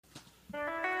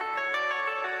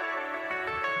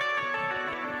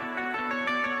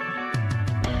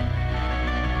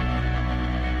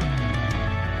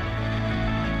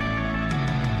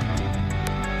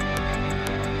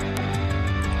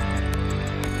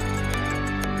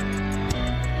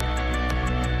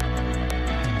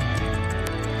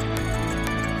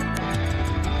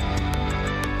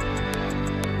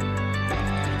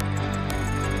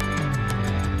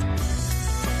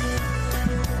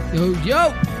Yo, yo!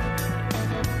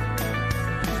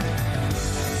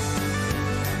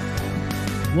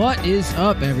 What is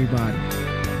up, everybody?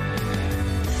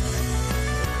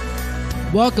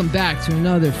 Welcome back to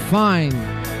another fine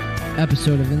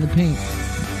episode of In the Paint.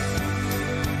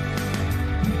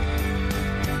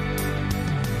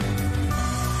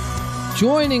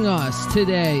 Joining us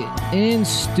today in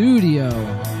studio,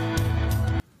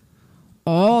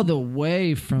 all the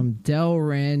way from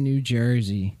Delran, New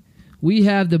Jersey, we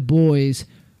have the boys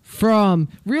from,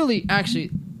 really, actually,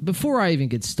 before I even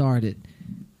get started,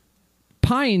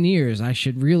 pioneers, I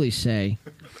should really say,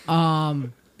 the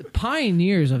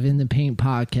pioneers of In the Paint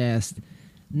podcast,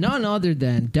 none other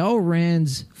than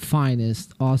Delran's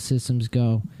finest, All Systems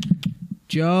Go.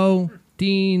 Joe,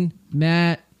 Dean,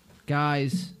 Matt,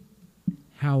 guys,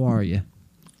 how are you?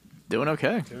 Doing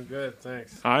okay. Doing good,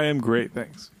 thanks. I am great,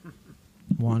 thanks.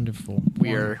 Wonderful.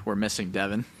 We're missing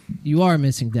Devin. You are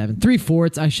missing Devin.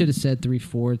 3/4. I should have said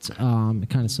 3/4. It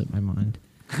kind of slipped my mind.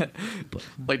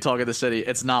 Like Talk of the City,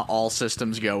 it's not all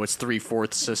systems go, it's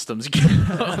 3/4 systems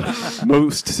go.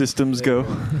 Most systems go.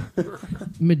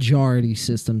 Majority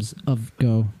systems of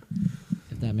go,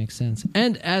 if that makes sense.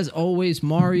 And as always,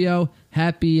 Mario,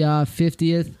 happy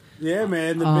 50th. Yeah,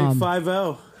 man, the big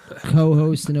 5-0.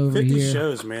 Co-hosting over 50 here.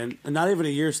 shows, man. And not even a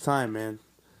year's time, man.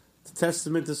 It's a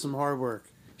testament to some hard work.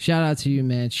 Shout out to you,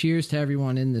 man. Cheers to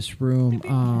everyone in this room.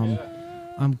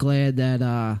 I'm glad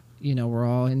that we're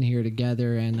all in here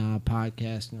together and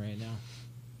podcasting right now.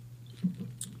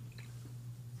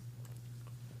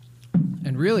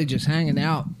 And really just hanging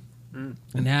out and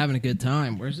having a good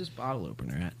time. Where's this bottle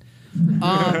opener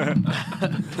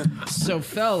at? So,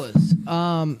 fellas,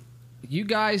 you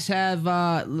guys have,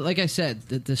 like I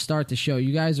said, to start the show,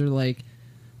 you guys are like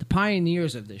the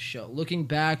pioneers of this show. Looking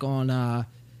back on,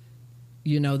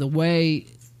 the way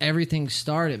everything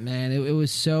started, man, it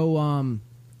was so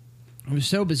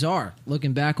bizarre.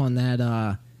 Looking back on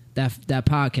that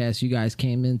podcast you guys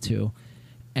came into,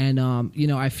 and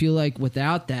I feel like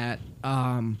without that,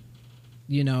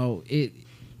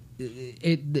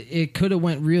 it could have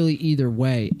went really either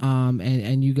way.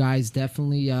 And you guys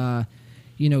definitely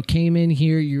came in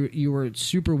here. You were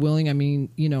super willing. I mean,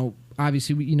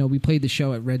 obviously, we played the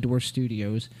show at Red Door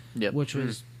Studios, which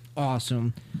was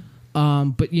awesome.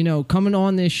 But coming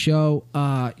on this show,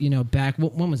 back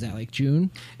when was that? Like June?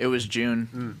 It was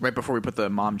June, right before we put the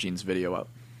Mom Jeans video up.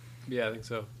 Yeah, I think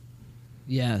so.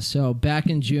 Yeah, so back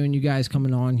in June, you guys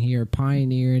coming on here,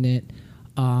 pioneering it.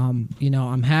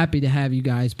 I'm happy to have you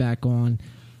guys back on.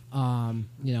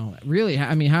 Really,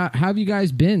 I mean, how have you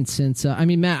guys been since?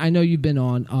 Matt, I know you've been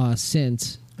on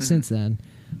since then,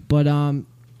 but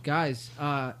guys,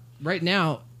 right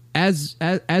now, as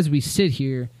we sit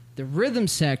here, the rhythm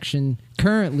section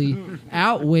currently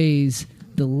outweighs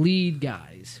the lead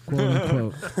guys, quote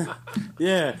unquote.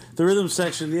 Yeah, the rhythm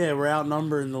section. Yeah, we're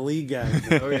outnumbering the lead guys.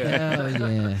 Oh yeah.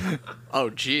 Hell yeah. Oh,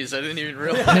 geez, I didn't even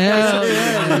realize. Hell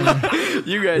yeah.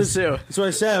 You guys too. That's what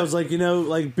I said. I was like,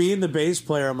 like being the bass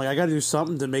player, I'm like, I got to do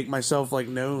something to make myself like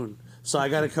known. So I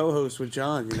got to co-host with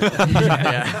John.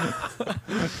 Yeah.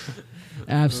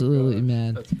 Absolutely,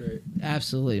 man. That's great.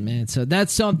 Absolutely, man. So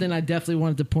that's something I definitely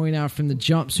wanted to point out from the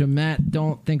jump. So Matt,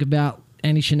 don't think about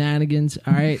any shenanigans.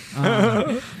 All right.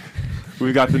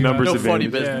 We've got the numbers No available. funny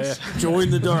business. Yeah. Join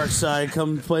the dark side.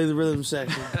 Come play the rhythm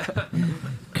section.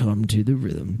 Come to the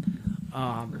rhythm.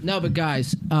 No, but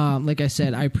guys, like I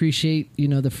said, I appreciate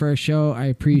the first show. I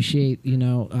appreciate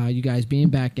you guys being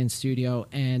back in studio,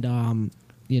 and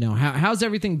how's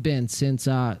everything been since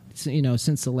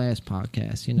since the last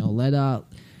podcast?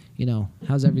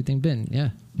 How's everything been? Yeah,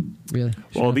 really.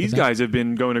 Well, these guys have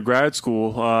been going to grad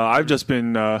school. I've just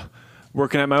been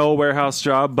working at my old warehouse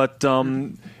job, but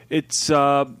it's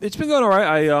been going all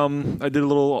right. I did a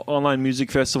little online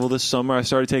music festival this summer. I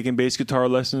started taking bass guitar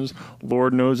lessons.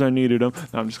 Lord knows I needed them.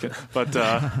 No, I'm just kidding. But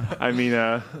I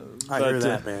hear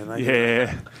that, man.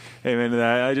 Yeah, amen to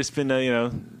that. I just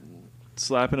been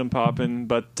slapping and popping,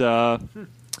 but slapping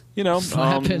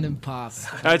and pop.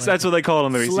 That's what they call it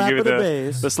on the bass. Slap You give of it the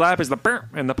bass. the slap is the burp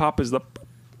and the pop is the.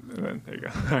 And then, there you go.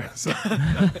 All right, so.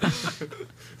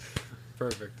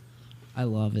 Perfect. I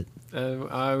love it.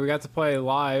 We got to play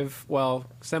live, well,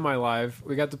 semi-live.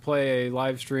 We got to play a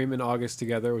live stream in August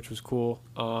together, which was cool.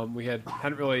 We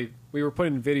were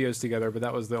putting videos together, but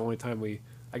that was the only time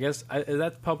I guess, is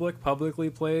that publicly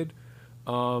played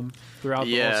throughout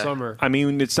the whole summer. I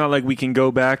mean, it's not like we can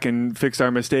go back and fix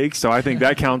our mistakes, so I think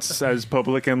that counts as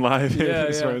public and live.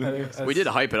 We did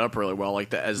hype it up really well,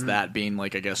 like as that being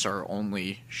like, I guess, our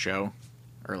only show,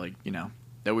 or like,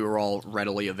 that we were all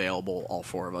readily available, all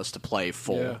four of us, to play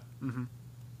full. Yeah. Mm-hmm.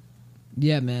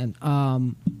 Yeah, man.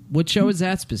 What show is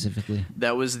that specifically?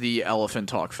 That was the Elephant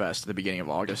Talk Fest at the beginning of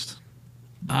August.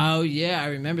 Oh yeah, I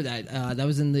remember that. That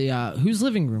was in the whose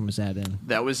living room was that in?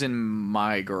 That was in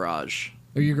my garage.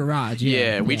 Or your garage?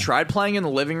 Yeah, we tried playing in the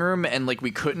living room, and like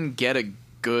we couldn't get a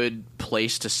good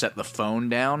place to set the phone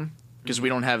down because we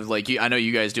don't have like I know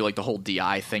you guys do like the whole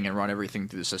DI thing and run everything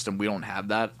through the system. We don't have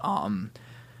that.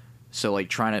 So like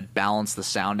trying to balance the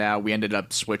sound out, we ended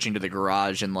up switching to the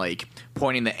garage and like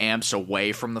pointing the amps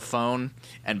away from the phone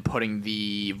and putting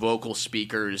the vocal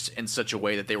speakers in such a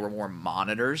way that they were more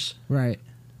monitors. Right.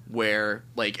 Where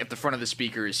like if the front of the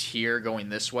speaker is here going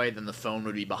this way, then the phone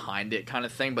would be behind it, kind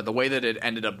of thing. But the way that it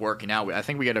ended up working out, I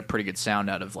think we got a pretty good sound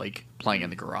out of like playing in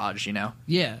the garage. You know?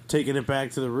 Yeah. Taking it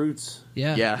back to the roots.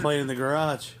 Yeah. Yeah. Playing in the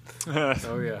garage.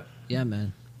 Oh yeah. Yeah,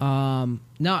 man.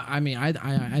 No, I mean,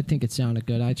 I think it sounded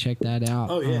good. I checked that out.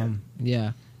 Oh, yeah.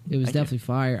 Yeah, it was Thank definitely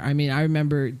fire. I mean, I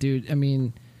remember, dude. I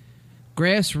mean,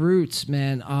 Grassroots,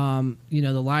 man. You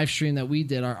know, the live stream that we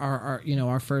did, our you know,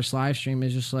 our first live stream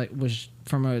is just like was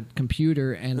from a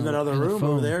computer and In that other and a room phone.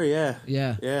 over there, yeah.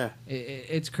 Yeah, Yeah.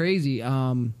 It's crazy.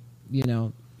 You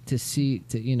know, to see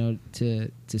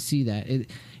see that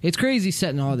it's crazy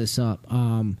setting all this up.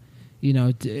 You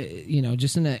know,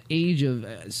 just in an age of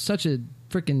such a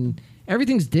freaking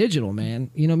everything's digital,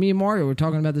 man. You know, me and Mario were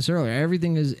talking about this earlier.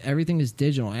 Everything is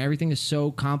digital. Everything is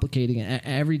so complicated, and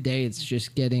every day it's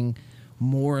just getting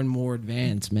more and more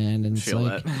advanced, man. And it's Feel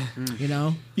like, you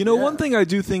know, One thing I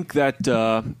do think that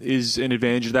is an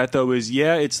advantage of that, though, is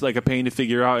it's like a pain to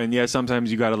figure out, and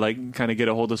sometimes you got to like kind of get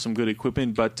a hold of some good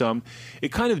equipment, but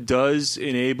it kind of does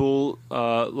enable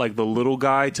like the little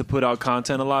guy to put out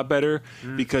content a lot better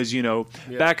because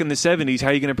back in the 70s, how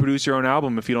are you going to produce your own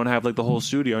album if you don't have like the whole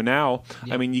studio? Now,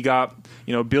 I mean, you got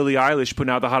Billie Eilish putting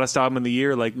out the hottest album of the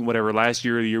year, like whatever last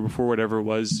year or the year before, whatever it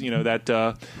was,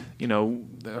 that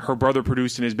her brother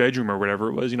produced in his bedroom or whatever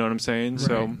it was. You know what I'm saying? Right.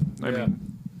 So I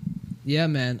mean. Yeah,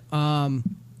 man.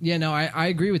 I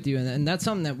agree with you, and that's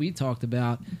something that we talked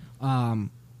about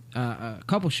a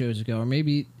couple shows ago, or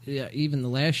maybe even the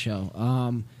last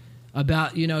show,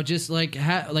 about just like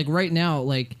like right now,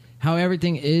 like how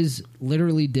everything is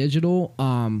literally digital.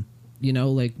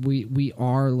 Like we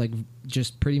are like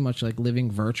just pretty much like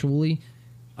living virtually.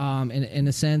 In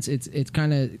a sense, it's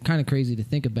kind of crazy to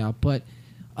think about, but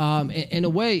in a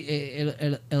way,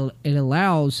 it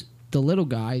allows the little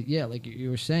guy, like you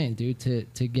were saying, dude,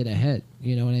 to get ahead.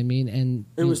 You know what I mean? And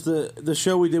it was the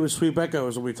show we did with Sweet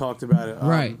Echoes when we talked about it.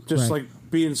 Right. Just right.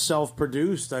 like being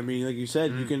self-produced. I mean, like you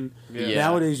said, you can Yeah.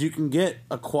 nowadays you can get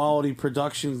a quality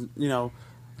production,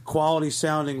 quality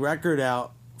sounding record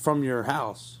out from your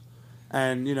house.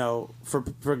 And for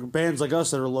bands like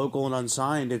us that are local and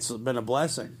unsigned, it's been a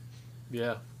blessing.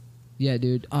 Yeah. Yeah,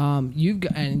 dude. You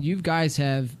guys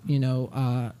have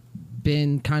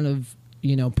been kind of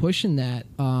pushing that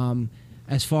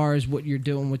as far as what you're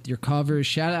doing with your covers.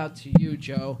 Shout out to you,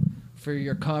 Joe, for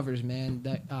your covers, man.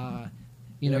 That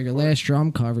your last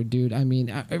drum cover, dude. I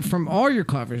mean, from all your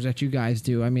covers that you guys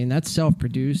do, I mean, that's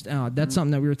self-produced. That's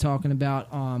something that we were talking about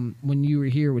when you were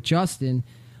here with Justin.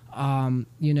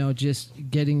 Just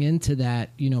getting into that,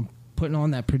 putting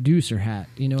on that producer hat.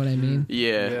 You know what I mean?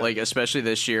 Yeah, like especially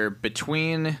this year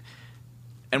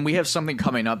and we have something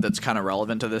coming up that's kind of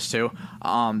relevant to this too.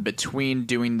 Between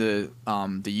doing the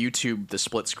YouTube, the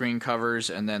split screen covers,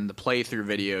 and then the playthrough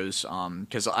videos,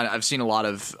 because I've seen a lot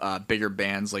of bigger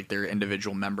bands, like their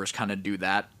individual members, kind of do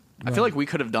that. Right. I feel like we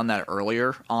could have done that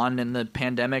earlier on in the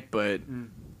pandemic, but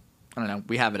I don't know.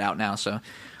 We have it out now, so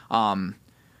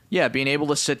being able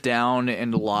to sit down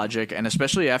into Logic, and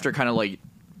especially after kind of like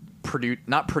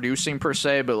not producing per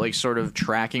se, but like sort of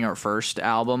tracking our first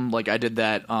album. Like I did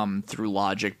that through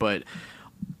Logic, but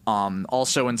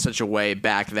also in such a way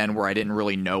back then where I didn't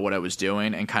really know what I was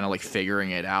doing and kind of like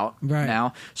figuring it out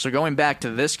now. So going back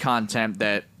to this content,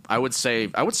 that I would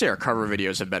say our cover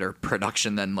videos have better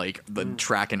production than like the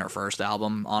tracking our first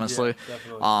album, honestly. Yeah,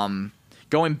 definitely.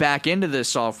 Going back into this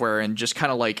software and just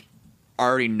kind of like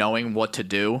already knowing what to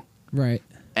do. Right.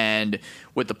 And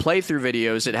with the playthrough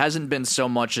videos, it hasn't been so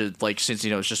much like, since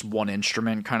it's just one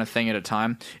instrument kind of thing at a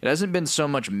time, it hasn't been so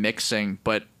much mixing,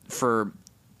 but for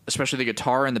especially the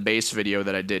guitar and the bass video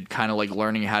that I did, kind of like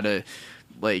learning how to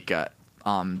like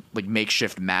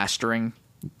makeshift mastering.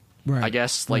 Right. I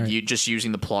guess like right. you just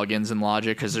using the plugins in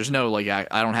Logic, because there's no like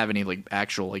I don't have any like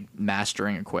actual like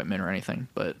mastering equipment or anything,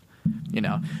 but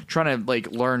trying to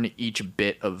like learn each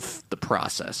bit of the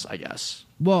process, I guess.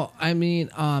 Well, I mean,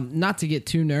 not to get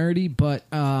too nerdy, but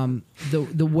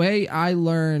the way I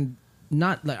learned,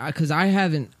 not like because I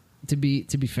haven't, to be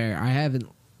fair, I haven't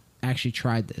actually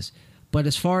tried this, but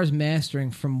as far as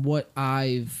mastering, from what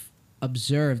I've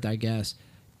observed, I guess,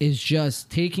 is just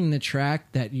taking the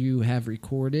track that you have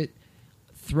recorded,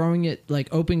 throwing it, like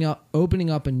opening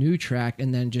up a new track,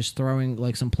 and then just throwing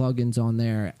like some plugins on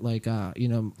there, like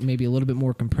maybe a little bit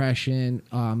more compression,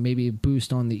 maybe a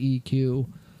boost on the EQ.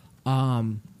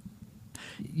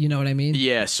 You know what I mean?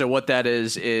 Yeah. So what that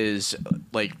is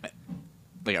like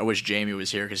I wish Jamie was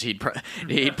here because he'd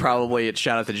probably,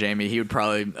 shout out to Jamie, he would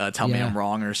probably tell me I'm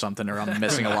wrong or something, or I'm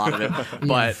missing a lot of it.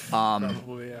 But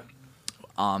Probably, yeah.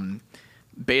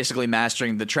 basically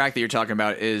mastering the track that you're talking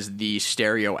about is the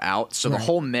stereo out. So the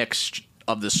whole mix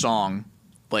of the song,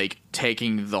 like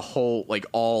taking the whole, like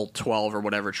all 12 or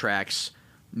whatever tracks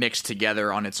mixed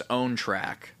together on its own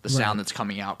track, the sound that's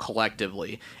coming out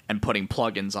collectively, and putting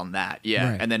plugins on that.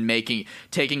 Yeah. And then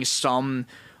taking some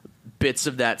bits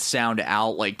of that sound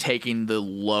out, like taking the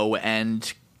low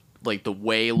end, like the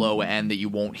way low end that you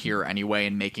won't hear anyway,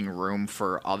 and making room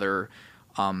for other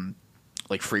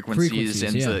like frequencies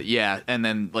into and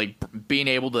then like being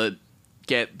able to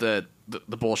get the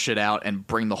bullshit out and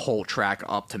bring the whole track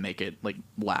up to make it like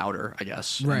louder, I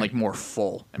guess, and like more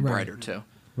full and brighter too.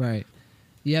 Right.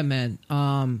 Yeah, man.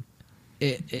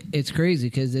 It's crazy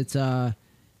because it's like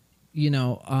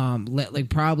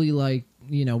probably like,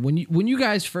 when you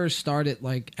guys first started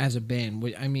like as a band,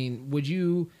 would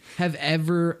you have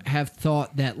ever have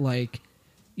thought that like,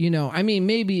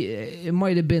 maybe it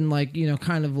might have been like,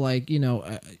 kind of like,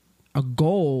 a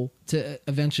goal to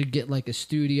eventually get like a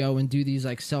studio and do these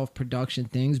like self-production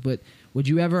things, but would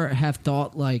you ever have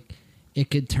thought like it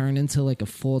could turn into like a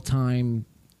full-time,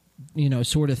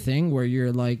 sort of thing where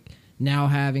you're like now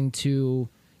having to,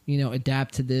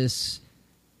 adapt to this,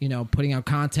 putting out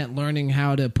content, learning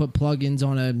how to put plugins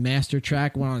on a master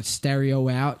track, one on a stereo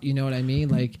out, you know what I mean?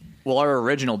 Like, well, our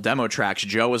original demo tracks,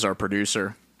 Joe was our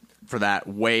producer for that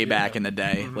way back in the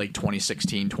day, like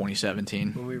 2016,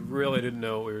 2017. When we really didn't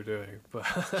know what we were doing. But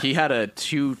he had a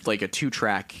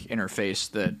two-track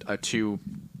interface, that a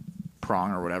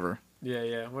two-prong or whatever.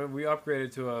 Yeah. When we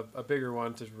upgraded to a bigger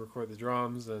one to record the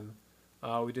drums, and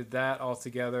we did that all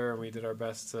together, and we did our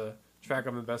best to track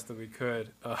them the best that we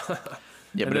could.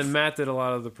 And then Matt did a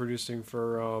lot of the producing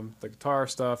for the guitar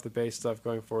stuff, the bass stuff,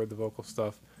 going forward, the vocal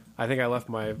stuff. I think I left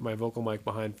my vocal mic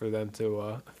behind for them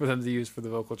to use for the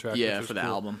vocal track. Yeah, for the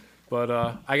album. But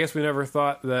I guess we never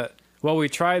thought that. Well, we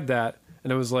tried that,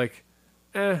 and it was like,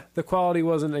 the quality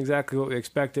wasn't exactly what we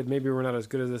expected. Maybe we're not as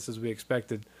good at this as we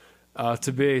expected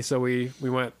to be. So we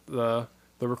went the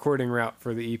recording route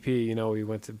for the EP. We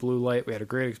went to Blue Light. We had a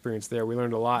great experience there. We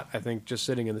learned a lot, I think, just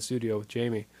sitting in the studio with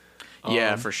Jamie.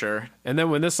 Yeah, for sure. And then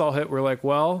when this all hit, we're like,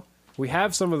 well, we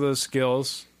have some of those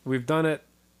skills. We've done it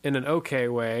in an okay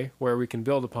way where we can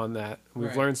build upon that.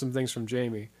 We've learned some things from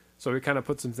Jamie. So we kind of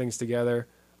put some things together,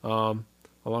 along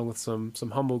with some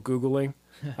humble Googling,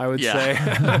 I would say,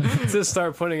 to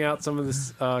start putting out some of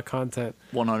this content.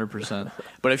 100%.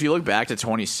 But if you look back to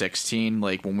 2016,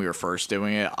 like when we were first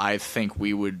doing it, I think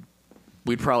we'd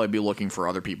probably be looking for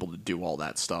other people to do all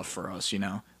that stuff for us,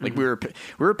 Like we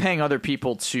were paying other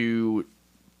people to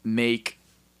make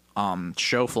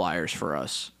show flyers for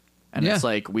us. And it's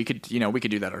like we could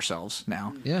do that ourselves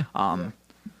now. Yeah.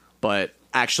 But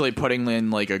actually putting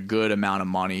in like a good amount of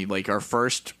money, like our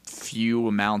first few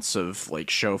amounts of like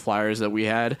show flyers that we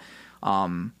had,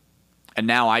 and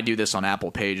now I do this on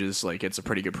Apple Pages. Like it's a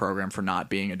pretty good program for not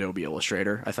being Adobe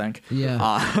Illustrator, I think.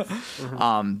 Yeah.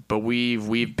 But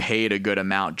we've paid a good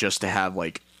amount just to have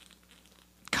like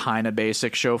kind of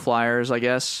basic show flyers, I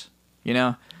guess,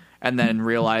 and then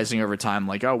realizing over time,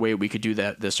 like, oh wait, we could do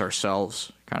this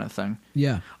ourselves, kind of thing.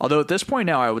 Yeah. Although at this point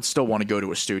now, I would still want to go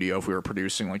to a studio if we were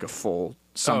producing like a full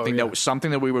something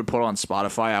that we would put on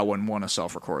Spotify. I wouldn't want to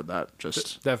self-record that.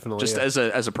 Definitely,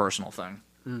 as a personal thing.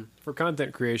 For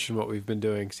content creation, what we've been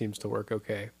doing seems to work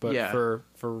okay. But for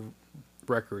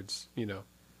records,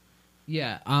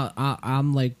 Yeah,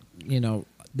 I'm like,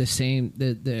 the same.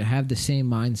 Have the same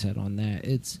mindset on that.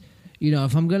 It's,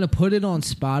 if I'm gonna put it on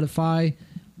Spotify,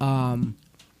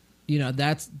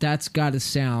 that's got to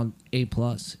sound A+.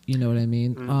 You know what I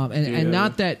mean? And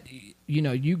not that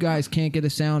you guys can't get a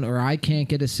sound or I can't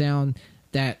get a sound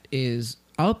that is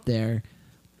up there,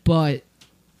 but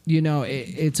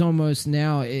it's almost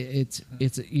now it's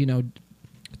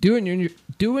doing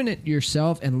it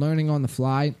yourself and learning on the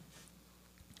fly.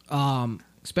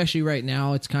 Especially right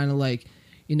now, it's kind of like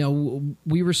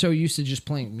we were so used to just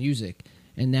playing music.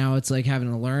 And now it's like having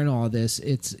to learn all this.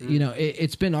 It's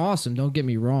it's been awesome. Don't get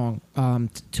me wrong.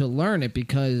 To learn it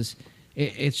because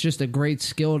it's just a great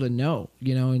skill to know.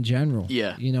 In general.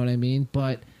 Yeah. You know what I mean.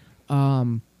 But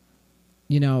I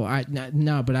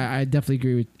definitely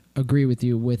agree with agree with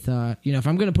you with if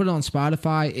I'm gonna put it on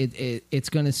Spotify, it's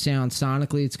gonna sound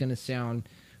sonically, it's gonna sound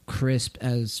crisp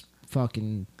as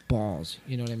fucking balls.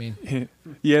 You know what I mean?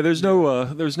 Yeah, there's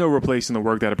no replacing the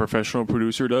work that a professional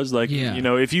producer does. Like, Yeah.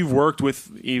 If you've worked with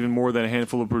even more than a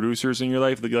handful of producers in your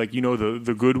life, like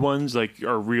the good ones like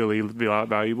are really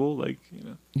valuable. Like,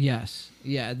 Yes.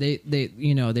 Yeah.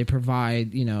 They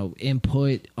provide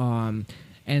input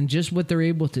and just what they're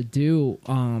able to do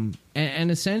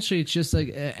and essentially it's just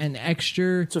like an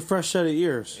extra. It's a fresh set of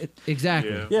ears.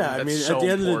 Exactly. Yeah. Yeah, I That's mean, so at the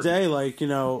end of the important. day, like,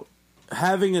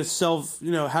 having a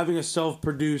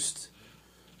self-produced,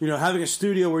 having a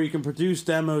studio where you can produce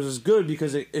demos is good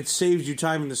because it saves you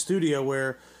time in the studio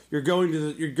where you're going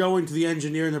to the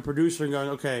engineer and the producer and going,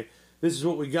 okay, this is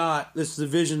what we got, this is the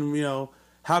vision,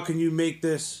 how can you make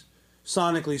this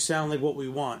sonically sound like what we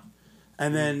want?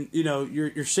 And then,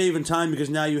 you're saving time because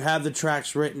now you have the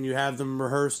tracks written, you have them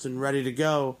rehearsed and ready to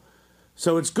go.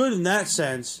 So it's good in that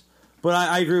sense. But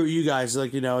I agree with you guys.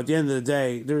 Like, at the end of the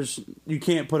day, you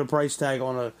can't put a price tag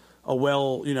on a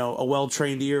well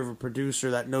trained ear of a producer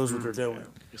that knows what they're doing.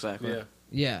 Exactly. Yeah.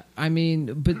 Yeah, I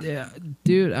mean, but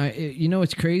dude,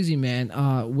 it's crazy, man.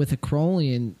 With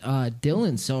Acrolian,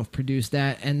 Dylan self-produced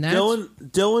that, and that's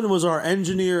Dylan was our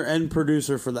engineer and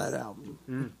producer for that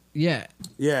album. yeah,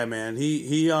 Yeah, man.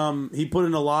 He put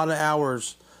in a lot of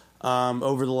hours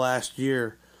over the last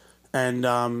year. And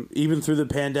even through the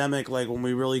pandemic, like when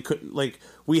we really couldn't, like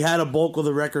we had a bulk of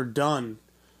the record done,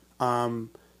 and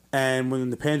when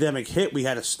the pandemic hit, we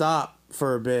had to stop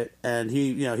for a bit. And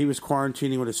he was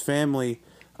quarantining with his family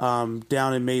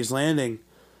down in Mays Landing.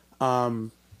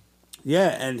 And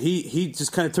he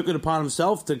just kind of took it upon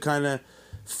himself to kind of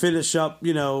finish up,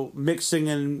 mixing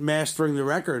and mastering the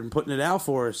record and putting it out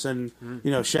for us. And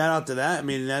shout out to that. I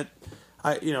mean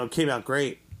it came out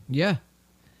great. yeah.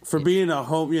 For being a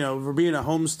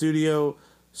home studio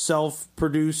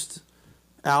self-produced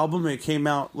album, it came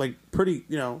out like pretty,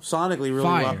 sonically really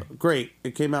Fire. well, great.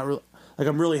 It came out like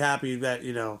I'm really happy that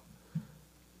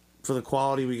for the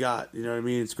quality we got. You know what I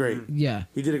mean? It's great. Yeah,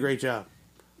 He did a great job.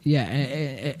 yeah,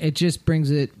 and it just brings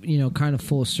it, kind of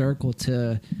full circle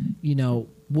to,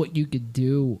 what you could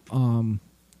do.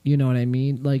 You know what I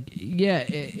mean? Like, yeah,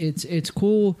 it's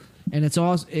cool and it's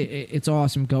awesome. It's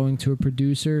awesome going to a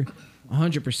producer,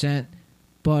 100%.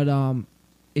 But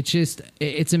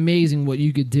it's amazing what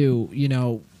you could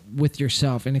do, with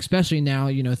yourself, and especially now,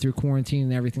 through quarantine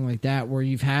and everything like that, where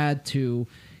you've had to,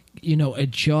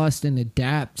 adjust and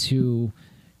adapt to,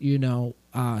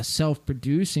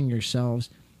 self-producing yourselves.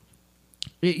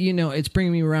 It's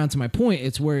bringing me around to my point.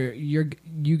 It's where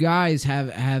you guys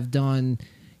have done,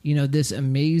 this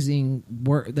amazing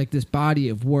work, like this body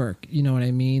of work. You know what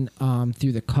I mean?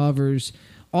 Through the covers,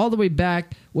 all the way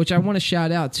back, which I want to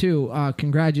shout out too.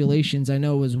 Congratulations! I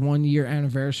know it was 1 year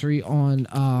anniversary on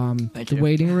Thank the you.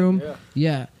 waiting room. Yeah.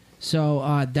 Yeah.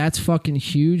 So that's fucking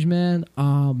huge, man.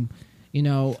 Thanks,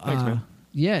 man.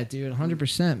 Yeah, dude,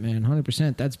 100%, man,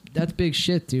 100%. That's big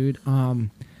shit, dude. And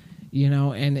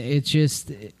it's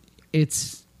just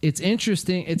it's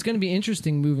interesting. It's going to be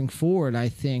interesting moving forward, I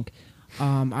think.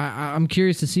 I'm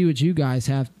curious to see what you guys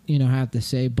have to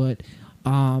say, but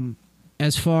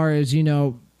as far as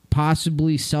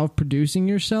possibly self-producing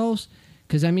yourselves,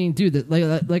 because I mean, dude,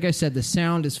 like I said, the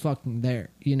sound is fucking there.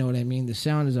 You know what I mean? The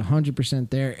sound is 100%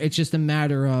 there. It's just a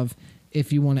matter of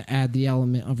if you want to add the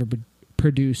element of a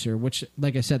producer, which,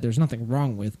 like I said, there's nothing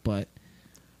wrong with, but.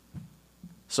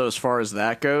 So as far as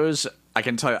that goes, I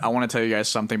want to tell you guys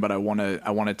something, but I want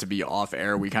it to be off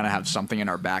air. We kind of have something in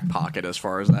our back pocket as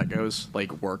far as that goes,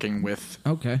 like working with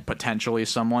Okay. potentially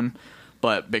someone.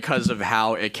 But because of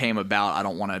how it came about, I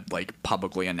don't want to like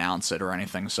publicly announce it or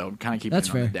anything. So kind of keep That's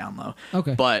it on the fair. down low.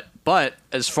 Okay. But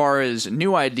as far as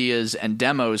new ideas and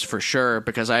demos, for sure,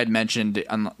 because I had mentioned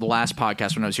on the last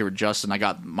podcast when I was here with Justin, I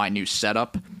got my new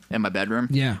setup in my bedroom.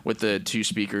 Yeah. With the 2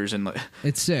 speakers and the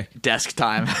It's sick. desk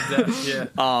time.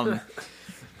 Yeah.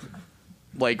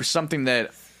 Like something that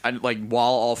I like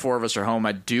while all 4 of us are home,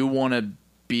 I do want to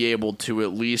be able to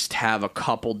at least have a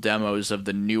couple demos of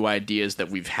the new ideas that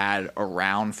we've had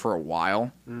around for a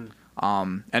while. And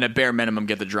at bare minimum,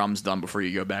 get the drums done before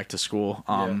you go back to school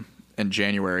in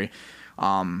January.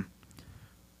 And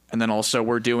then also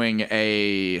we're doing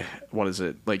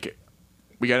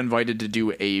we got invited to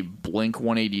do a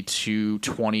Blink-182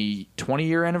 20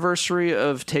 year anniversary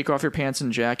of Take Off Your Pants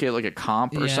and Jacket, like a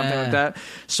comp or something Yeah. like that.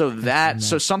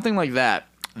 So something like that.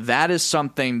 That is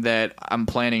something that I'm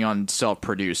planning on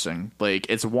self-producing. Like,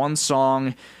 it's one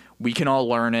song, we can all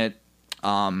learn it.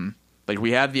 Like,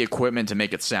 we have the equipment to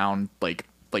make it sound like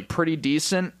pretty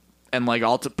decent, and like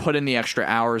I'll put in the extra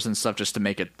hours and stuff just to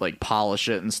make it like polish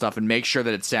it and stuff and make sure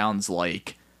that it sounds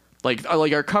like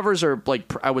our covers are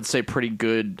like I would say pretty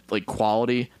good like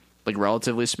quality, like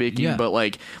relatively speaking, Yeah. but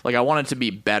like I want it to be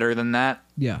better than that.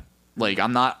 Yeah. Like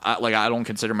I'm not I don't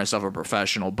consider myself a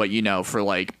professional, but you know, for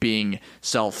like being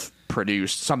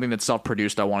self-produced, something that's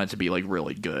self-produced, I want it to be like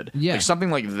really good. Yeah. Like something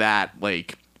like that,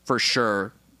 like for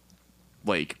sure,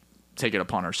 like take it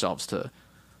upon ourselves to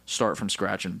start from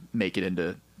scratch and make it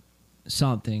into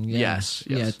Something. Yeah. Yes.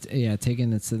 Yeah,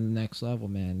 taking it to the next level,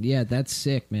 man. Yeah, that's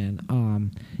sick,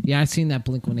 man. Yeah, I seen that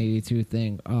Blink 182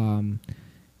 thing.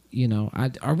 You know,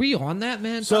 are we on that,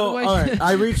 man? So, by the way? all right,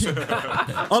 I reached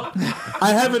up.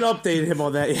 I haven't updated him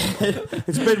on that yet.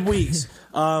 It's been weeks.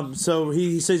 So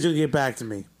he says he'll get back to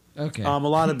me. Okay. A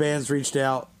lot of bands reached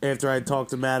out after I talked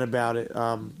to Matt about it.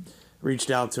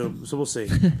 Reached out to him, so we'll see.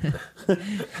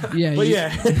 yeah. But you-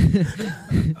 yeah,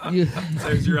 you-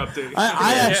 There's your update.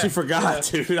 I actually forgot,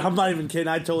 dude. I'm not even kidding.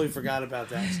 I totally forgot about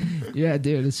that. yeah,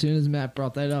 dude. As soon as Matt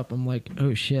brought that up, I'm like,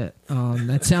 oh shit.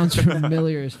 That sounds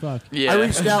familiar as fuck. yeah. I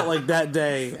reached out like that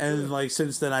day, and like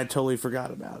since then I totally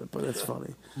forgot about it. But it's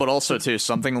funny. But also too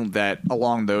something that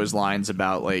along those lines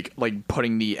about like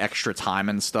putting the extra time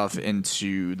and stuff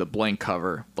into the Blink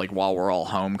cover, like while we're all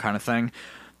home kind of thing.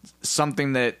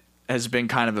 Something that has been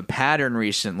kind of a pattern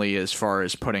recently as far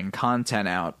as putting content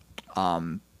out.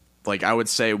 Like I would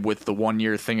say with the 1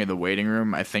 year thing of the waiting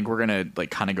room, I think we're gonna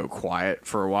like kind of go quiet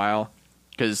for a while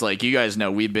because like you guys know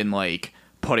we've been like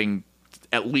putting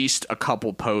at least a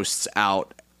couple posts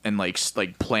out and like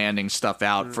planning stuff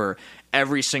out for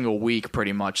every single week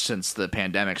pretty much since the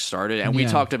pandemic started, and we Yeah.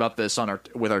 talked about this on our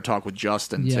talk with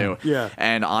Justin Yeah. too. Yeah.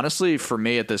 And honestly, for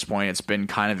me at this point, it's been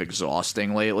kind of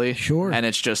exhausting lately. Sure. And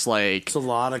it's just like It's a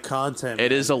lot of content.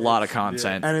 it man. is a lot of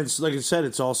content. And it's like I said,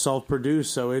 it's all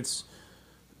self-produced, so it's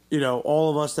all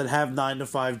of us that have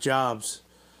 9-to-5 jobs,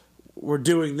 we're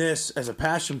doing this as a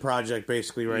passion project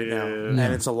basically right now, and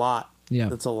Yeah. it's a lot. Yeah.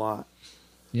 It's a lot.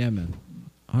 Yeah, man.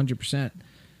 100%.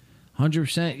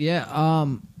 100%. Yeah.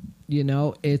 You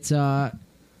know, it's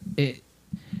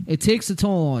it takes a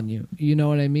toll on you. You know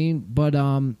what I mean? But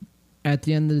at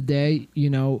the end of the day, you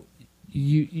know,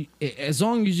 you as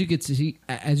long as you could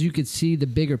see the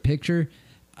bigger picture,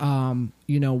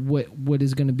 you know what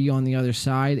is going to be on the other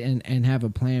side, and have a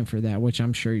plan for that, which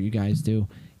I'm sure you guys do.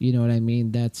 You know what I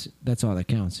mean? That's all that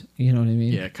counts. You know what I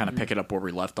mean? Yeah, kind of pick it up where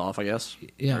we left off, I guess.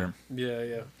 Yeah. Or-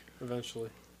 Yeah. Eventually.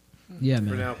 Yeah, For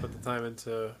man. now, put the time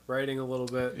into writing a little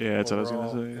bit. Yeah, that's what I was while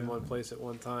gonna we're all say, yeah. In one place at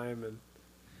one time, and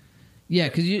Yeah,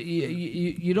 because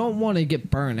you don't want to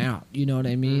get burnt out. You know what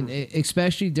I mean?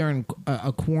 Especially during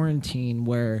a quarantine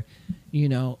where, you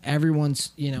know,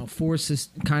 everyone's, you know, forced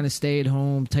to kind of stay at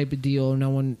home type of deal. No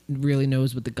one really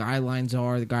knows what the guidelines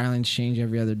are. The guidelines change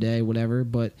every other day, whatever.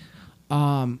 But,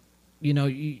 you know,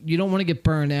 you don't want to get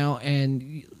burnt out.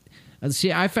 And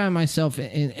see, I found myself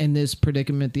in this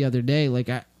predicament the other day. Like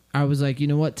I was like, you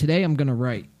know what? Today I'm gonna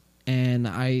write, and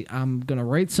I'm gonna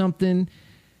write something,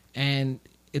 and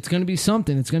it's gonna be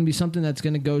something. It's gonna be something that's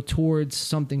gonna go towards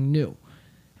something new.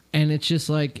 And it's just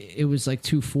like it was like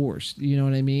too forced. You know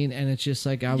what I mean? And it's just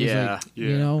like I was Yeah. like,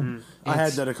 you know, I had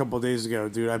it's- that a couple of days ago,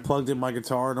 dude. I plugged in my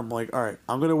guitar and I'm like, all right,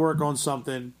 I'm gonna work on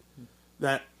something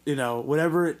that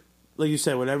whatever, like you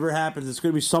said, whatever happens, it's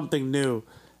gonna be something new.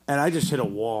 And I just hit a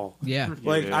wall. Yeah.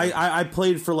 Like Yeah. I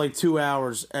played for like 2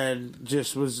 hours and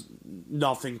just was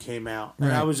nothing came out. And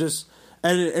I Right. was just,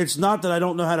 and it's not that I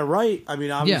don't know how to write. I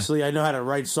mean, obviously I know how to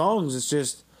write songs. It's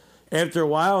just after a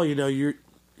while,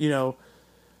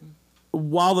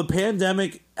 while the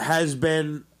pandemic has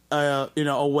been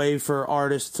a way for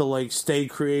artists to like stay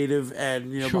creative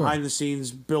and Sure. behind the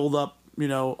scenes build up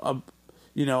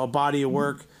a body of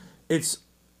work, it's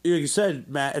like you said,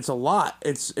 Matt, it's a lot.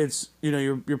 It's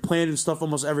you're planning stuff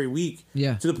almost every week.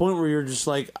 Yeah. To the point where you're just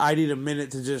like, I need a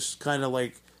minute to just kind of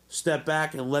like step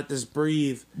back and let this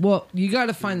breathe Well, you got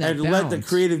to find that and balance. let the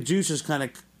creative juices kind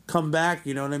of come back.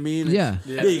 You know what I mean? Yeah.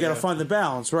 Yeah. You got to find the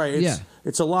balance, right?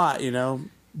 It's a lot. You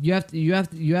have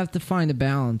to find a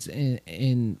balance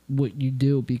in what you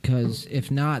do, because if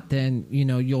not, then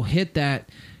you'll hit that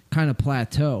kind of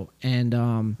plateau, and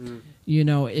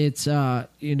it's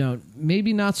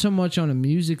maybe not so much on a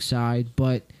music side,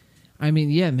 but I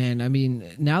mean, yeah, man. I mean,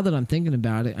 now that I'm thinking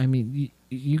about it, I mean,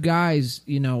 you guys,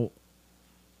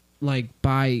 like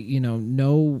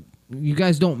you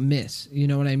guys don't miss. You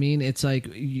know what I mean? It's like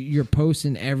you're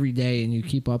posting every day and you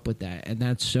keep up with that, and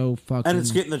that's so fucking. And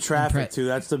it's getting the traffic impre- too.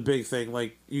 That's the big thing.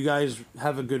 Like, you guys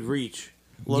have a good reach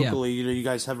locally. You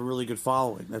guys have a really good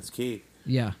following. That's key.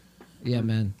 Yeah, Yeah,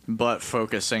 man. But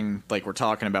focusing, like we're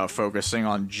talking about, focusing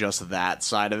on just that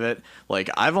side of it. Like,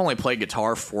 I've only played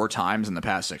guitar 4 times in the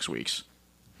past 6 weeks.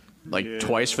 Like, Yeah.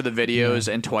 twice for the videos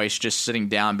and twice just sitting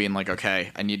down being like,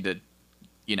 okay, I need to,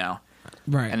 you know.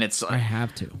 Right. And it's I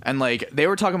have to. And like they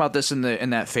were talking about this in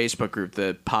that Facebook group,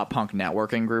 the Pop Punk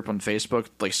Networking group on Facebook.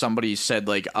 Like somebody said,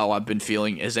 like, "Oh, I've been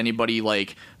feeling. Is anybody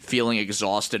like feeling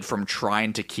exhausted from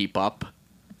trying to keep up?"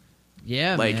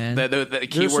 Yeah, Like man. the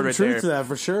key There's word some right truth there. to that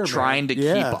for sure. Trying man. to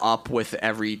Yeah. keep up with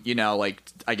every, you know, like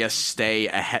I guess stay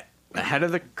ahead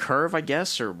of the curve, I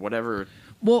guess, or whatever.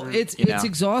 Well, it's you know.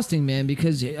 exhausting, man,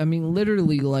 because I mean,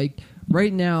 literally, like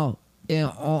right now,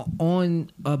 on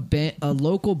a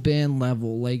local band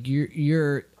level, like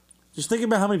you're Just think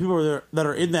about how many people are there that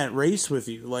are in that race with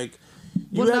you. Like,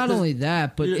 you well, have not to- only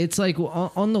that, but you- it's like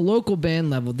on the local band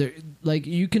level, there like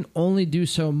you can only do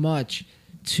so much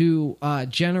to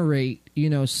generate, you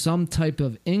know, some type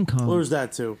of income. Well, there's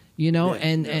that too. You know,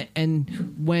 Yeah,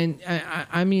 and when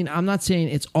I mean, I'm not saying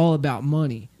it's all about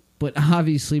money, but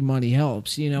obviously money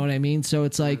helps. You know what I mean? So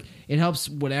it's like it helps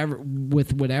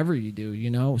with whatever you do. You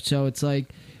know, so it's like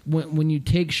when you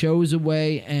take shows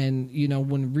away, and you know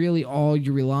when really all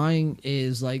you're relying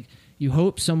is like you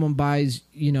hope someone buys,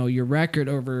 you know, your record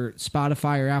over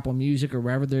Spotify or Apple Music or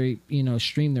wherever they, you know,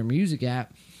 stream their music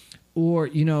at, or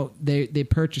you know they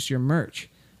purchase your merch,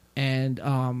 and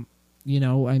you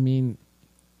know, I mean,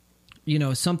 you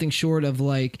know, something short of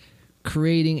like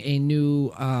creating a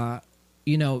new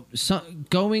you know,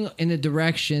 going in a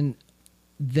direction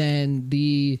than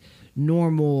the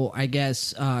normal, I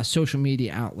guess, social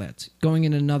media outlets, going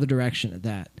in another direction at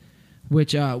that,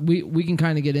 which we can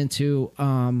kind of get into.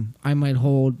 I might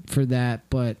hold for that,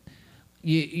 but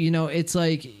you know, it's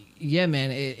like, yeah,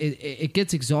 man, it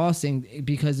gets exhausting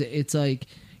because it's like,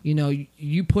 you know,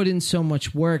 you put in so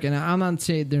much work, and I'm not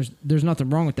saying there's nothing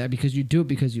wrong with that because you do it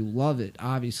because you love it,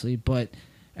 obviously. But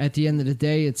at the end of the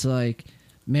day, it's like,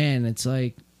 man, it's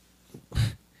like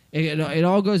it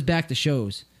all goes back to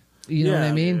shows. You know what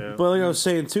I mean? yeah. But like I was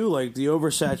saying too, like the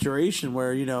oversaturation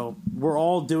where, you know, we're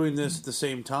all doing this at the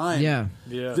same time. Yeah.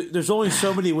 Yeah. There's only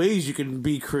so many ways you can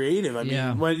be creative. I mean,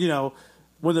 Yeah. when, you know,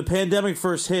 when the pandemic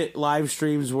first hit, live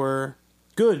streams were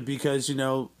good because, you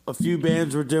know, a few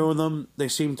bands were doing them, they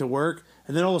seemed to work,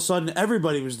 and then all of a sudden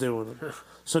everybody was doing them.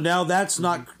 So now that's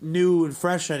not new and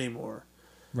fresh anymore.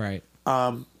 Right.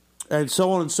 And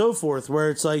so on and so forth, where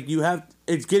it's like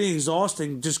it's getting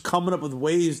exhausting just coming up with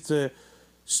ways to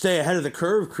stay ahead of the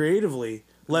curve creatively,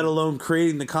 let alone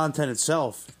creating the content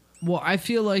itself. Well, I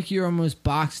feel like you're almost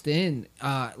boxed in,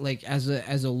 like as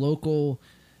a local.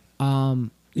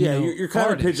 You Yeah, know, you're kind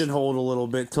artist. of pigeonholed a little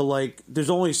bit to like. There's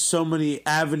only so many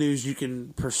avenues you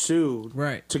can pursue,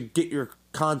 Right. to get your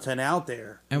content out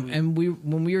there. And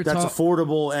when we were That's talking.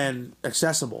 affordable and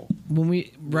accessible. When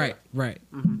we right.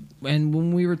 And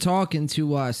when we were talking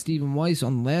to Stephen Weiss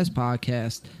on the last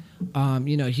podcast,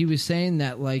 you know, he was saying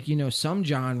that, like, you know, some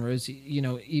genres, you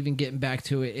know, even getting back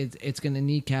to it, it's going to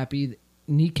kneecap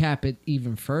it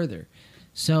even further.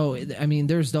 So I mean,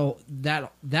 there's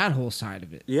that whole side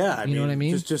of it. Yeah, I you know what I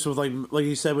mean. Just with like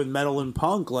you said with metal and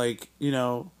punk, like, you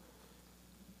know,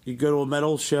 you go to a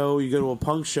metal show, you go to a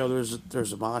punk show.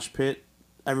 There's a mosh pit.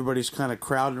 Everybody's kind of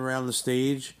crowding around the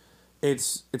stage.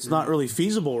 It's not really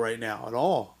feasible right now at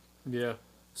all. Yeah.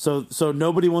 So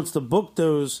nobody wants to book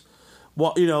those.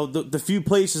 Well, you know, the few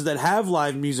places that have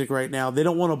live music right now, they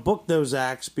don't want to book those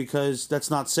acts because that's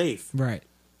not safe. Right.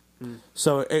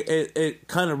 So it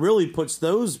kind of really puts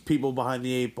those people behind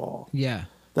the 8 ball. Yeah.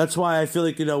 That's why I feel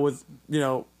like, you know, with, you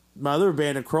know, my other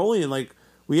band, Acrolian, like,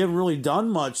 we haven't really done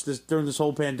much during this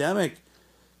whole pandemic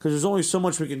because there's only so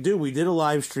much we can do. We did a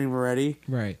live stream already.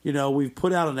 Right. You know, we've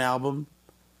put out an album.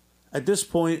 At this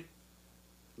point,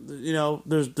 you know,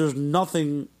 there's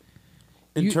nothing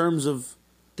in terms of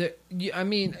I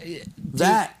mean,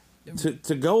 that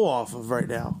to go off of right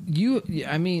now.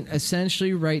 I mean,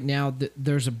 essentially right now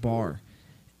there's a bar,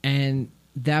 and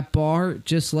that bar,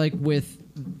 just like with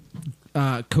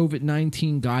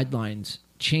COVID-19 guidelines,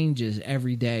 changes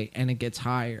every day, and it gets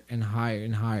higher and higher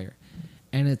and higher,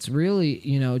 and it's really,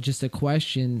 you know, just a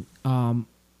question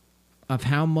of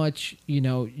how much, you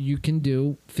know, you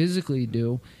can physically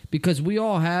do, because we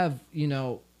all have, you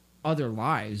know, other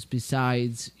lives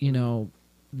besides, you know,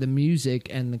 the music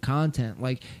and the content.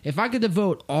 Like, if I could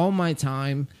devote all my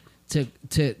time to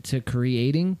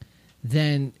creating,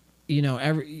 then, you know,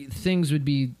 things would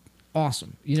be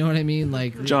awesome. You know what I mean?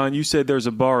 Like, John, you said there's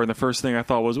a bar, and the first thing I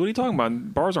thought was, what are you talking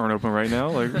about? Bars aren't open right now.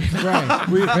 Like, right,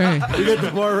 We right. we got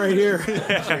the bar right here.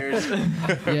 Cheers.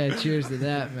 Yeah, cheers to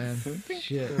that, man.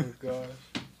 Shit. Oh gosh.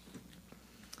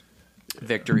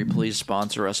 Victory, please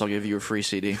sponsor us. I'll give you a free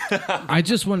CD. I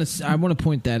want to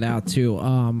point that out too.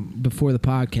 Before the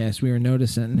podcast, we were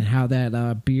noticing how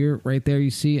that beer right there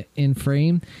you see in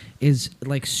frame is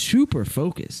like super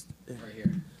focused.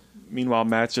 Meanwhile,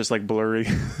 Matt's just like blurry.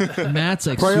 Matt's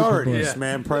like Priorities, super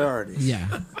man. Priorities.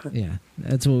 yeah,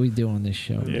 that's what we do on this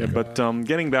show. Yeah, but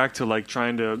getting back to like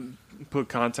trying to put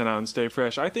content out and stay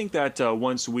fresh, I think that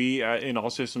once we in All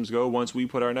Systems Go, once we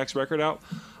put our next record out,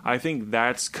 I think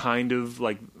that's kind of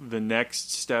like the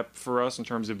next step for us in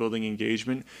terms of building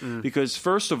engagement. Because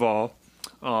first of all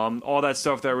that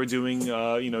stuff that we're doing,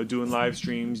 doing live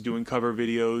streams, doing cover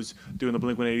videos, doing the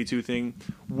Blink-182 thing,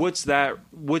 what's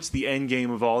the end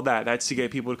game of all that? That's to get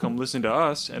people to come listen to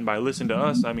us, and by listen to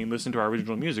us, I mean listen to our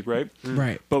original music, right?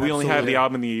 Right. But we only have the Absolutely.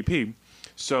 album and the EP.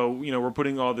 So, we're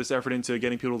putting all this effort into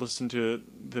getting people to listen to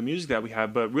the music that we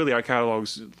have, but really our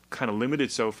catalog's kind of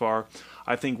limited so far.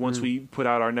 I think once we put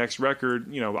out our next record,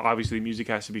 obviously the music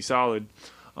has to be solid.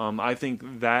 I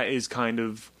think that is kind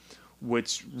of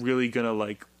what's really going to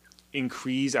like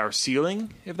increase our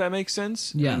ceiling, if that makes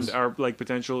sense. Yes. And our like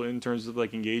potential in terms of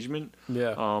like engagement.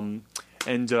 Yeah.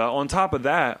 And on top of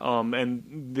that,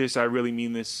 and this, I really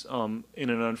mean this in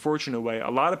an unfortunate way, a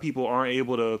lot of people aren't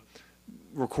able to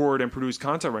record and produce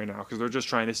content right now because they're just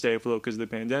trying to stay afloat because of the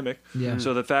pandemic. Yeah.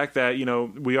 So the fact that,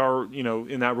 we are,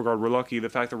 in that regard, we're lucky. The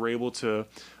fact that we're able to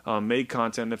make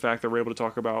content, the fact that we're able to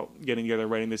talk about getting together,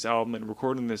 writing this album and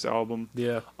recording this album.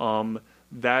 Yeah.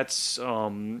 That's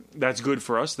good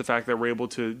for us. The fact that we're able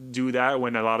to do that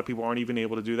when a lot of people aren't even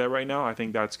able to do that right now, I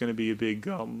think that's going to be a big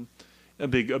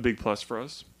plus for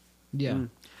us. Yeah.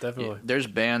 Definitely. There's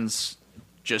bands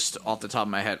just off the top of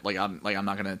my head, I'm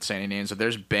not gonna say any names, but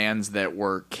there's bands that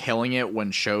were killing it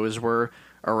when shows were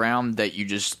around that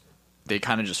they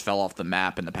kind of just fell off the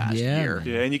map in the past year.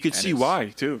 Yeah, and you could see it's- why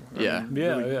too. Yeah.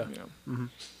 Yeah.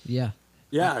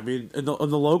 Yeah, I mean, in the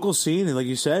local scene, and like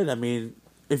you said, I mean,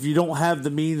 if you don't have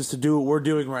the means to do what we're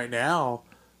doing right now,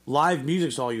 live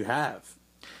music's all you have.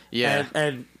 Yeah.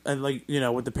 And like,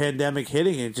 with the pandemic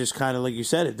hitting, it just kind of, like you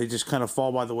said, they just kind of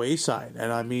fall by the wayside.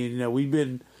 And I mean, we've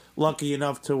been lucky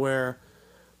enough to where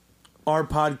our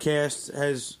podcast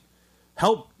has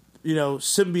helped,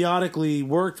 symbiotically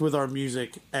worked with our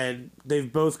music, and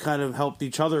they've both kind of helped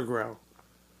each other grow.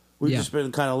 We've just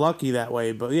been kind of lucky that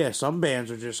way. But yeah, some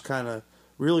bands are just kind of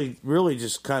really, really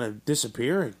just kind of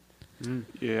disappearing.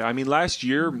 Yeah, I mean, last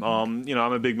year, I'm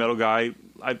a big metal guy.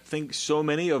 I think so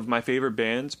many of my favorite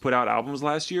bands put out albums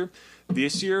last year.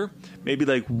 This year, maybe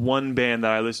like one band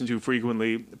that I listen to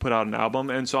frequently put out an album.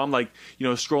 And so I'm like,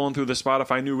 scrolling through the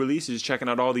Spotify new releases, checking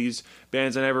out all these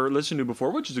bands I never listened to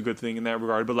before, which is a good thing in that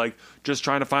regard. But like just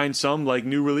trying to find some like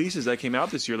new releases that came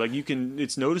out this year. Like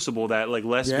it's noticeable that like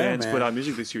less bands put out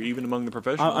music this year, even among the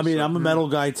professionals. I mean, I'm a metal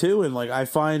guy too. And like I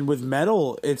find with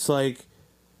metal, it's like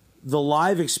the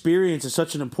live experience is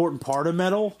such an important part of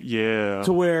metal. Yeah.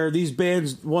 To where these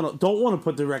bands don't want to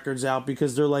put their records out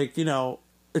because they're like,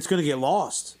 it's going to get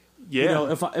lost. Yeah.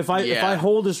 If I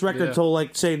hold this record till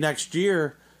like say next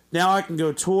year, now I can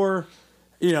go tour.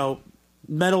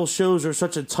 Metal shows are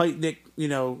such a tight knit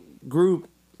group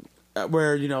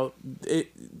where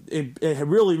it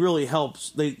really really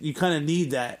helps. You kind of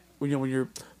need that when you're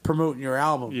promoting your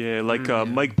album. Yeah, like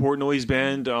Mike Portnoy's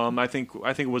band. I think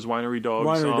it was Winery Dogs.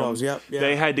 Winery Dogs, yep.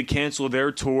 They had to cancel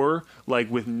their tour like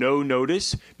with no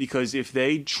notice because if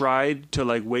they tried to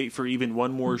like wait for even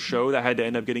one more show that had to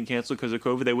end up getting canceled because of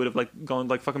COVID, they would have like gone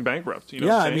like fucking bankrupt. You know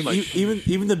what I'm saying? I mean,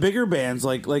 even the bigger bands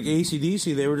like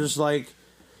AC/DC, they were just like,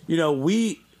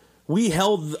 we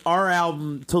held our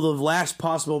album till the last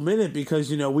possible minute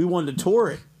because we wanted to tour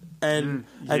it. And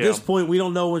at this point, we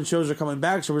don't know when shows are coming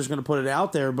back, so we're just going to put it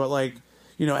out there. But like,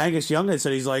 Angus Young had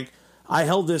said, he's like, I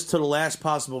held this to the last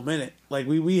possible minute. Like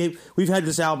we've had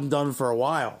this album done for a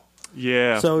while.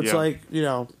 Yeah. So it's like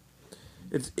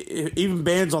it's even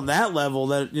bands on that level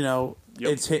that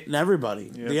it's hitting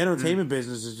everybody. Yep. The entertainment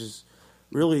business is just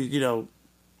really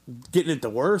getting it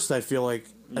the worst. I feel like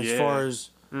as far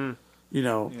as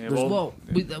it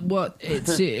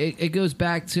goes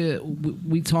back to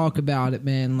we talk about it,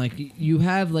 man. Like you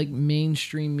have like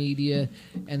mainstream media,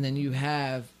 and then you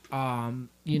have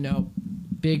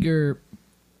bigger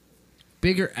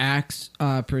acts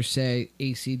per se,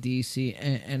 AC/DC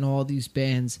and all these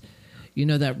bands,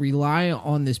 that rely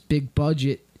on this big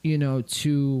budget,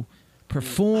 to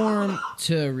perform,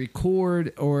 to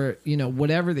record, or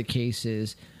whatever the case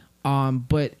is.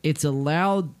 But it's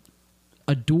allowed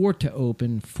a door to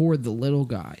open for the little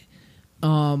guy.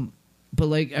 But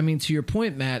like, I mean, to your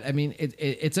point, Matt, I mean,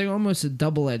 it's like almost a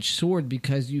double-edged sword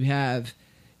because you have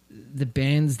the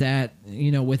bands that,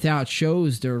 without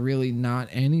shows, they're really not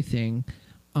anything.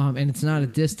 and it's not a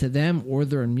diss to them or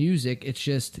their music. It's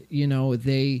just,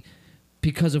 they,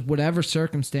 because of whatever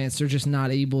circumstance, they're just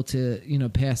not able to,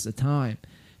 pass the time.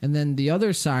 And then the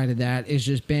other side of that is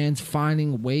just bands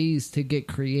finding ways to get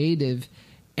creative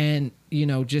and,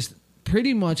 just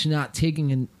pretty much not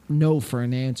taking a no for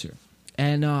an answer.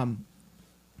 And,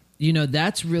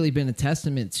 that's really been a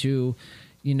testament to,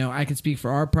 I can speak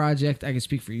for our project. I can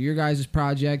speak for your guys'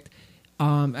 project.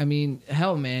 I mean,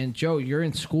 hell, man, Joe, you're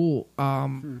in school.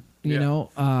 Sure.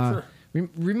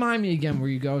 Remind me again where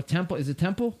you go. Temple? Is it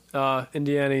Temple?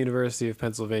 Indiana University of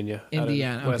Pennsylvania.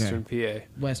 Indiana, out of Western okay.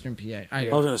 PA. Western PA. I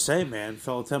was gonna say, man,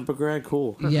 fellow Temple grad,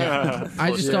 cool. Yeah,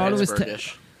 I just thought it was.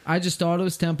 I just thought it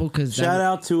was Temple because. Shout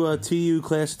out to TU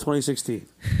class of 2016.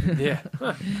 Yeah.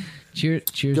 Cheers.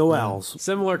 Go Owls.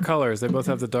 Similar colors. They both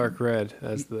have the dark red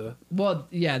as the. Well,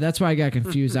 yeah, that's why I got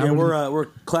confused. Yeah, we're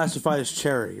classified as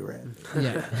cherry red.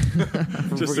 Yeah.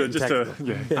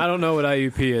 I don't know what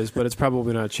IUP is, but it's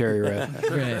probably not cherry red.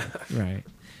 Right.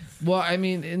 Well, I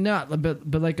mean, not, but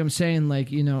like I'm saying, like,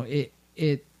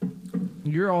 it.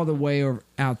 You're all the way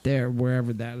out there,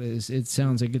 wherever that is. It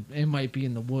sounds like it might be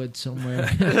in the woods somewhere.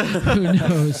 Who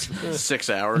knows? 6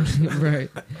 hours.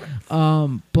 Right.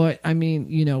 But I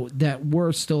mean, that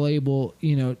we're still able,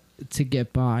 to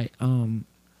get by. And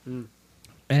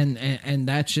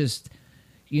that's just,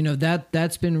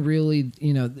 that's been really,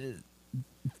 the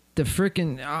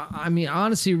freaking. I mean,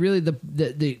 honestly, really,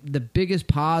 the biggest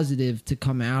positive to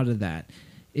come out of that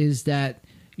is that,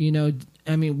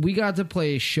 I mean, we got to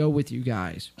play a show with you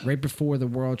guys right before the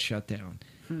world shut down.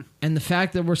 And the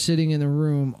fact that we're sitting in the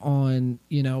room on,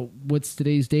 what's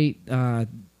today's date? The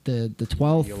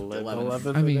 12th?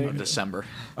 11th, I mean, of December.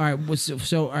 All right. Well,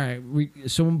 so all right.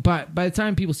 So by the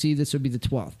time people see this, it'll be the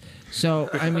 12th. So,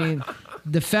 I mean,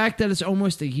 the fact that it's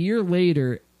almost a year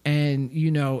later and,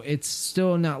 it's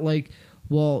still not like,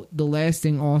 well, the last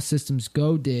thing All Systems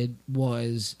Go did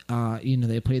was,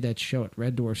 they played that show at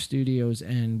Red Door Studios,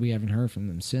 and we haven't heard from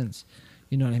them since.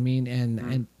 You know what I mean?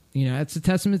 And that's a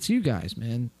testament to you guys,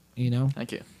 man.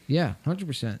 Thank you. Yeah,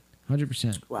 100%.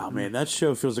 100%. Wow, man, that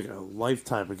show feels like a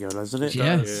lifetime ago, doesn't it?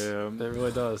 Yes. Yeah. It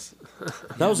really does.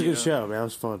 That was a good show, man. It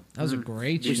was fun. That was a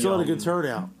great We show. still had a good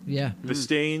turnout. Yeah. The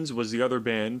Stains was the other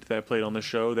band that played on the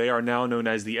show. They are now known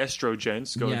as the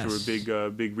Estrogents, going through a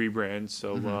big rebrand.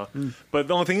 So, but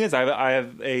the only thing is, I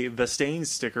have the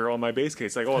Stains sticker on my base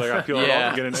case. Like, I got to peel it off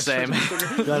and get an same.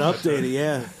 sticker. Got updated,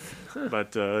 yeah.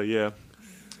 But yeah,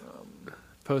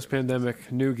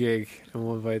 Post-pandemic, new gig, and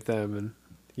we'll invite them and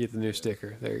get the new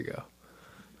sticker. There you go.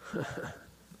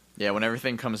 Yeah, when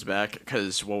everything comes back,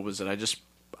 because what was it?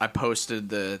 I posted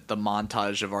the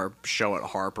montage of our show at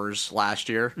Harper's last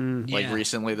year,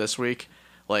 recently this week.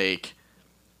 Like,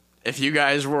 if you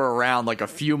guys were around like a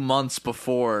few months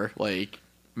before, like,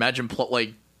 imagine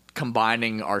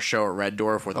combining our show at Red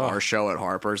Dwarf with our show at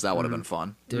Harper's. That would have been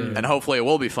fun. Dude. And hopefully it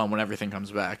will be fun when everything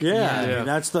comes back. Yeah, Yeah. I mean,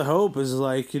 that's the hope is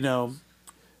like,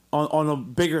 on a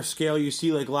bigger scale, you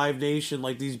see like Live Nation,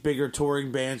 like these bigger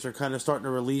touring bands are kind of starting to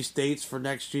release dates for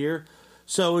next year.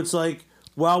 So it's like,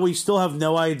 while we still have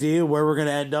no idea where we're going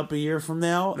to end up a year from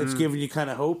now, it's giving you kind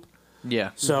of hope.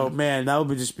 Yeah. So man, that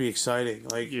would just be exciting.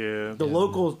 Like the Yeah.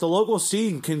 local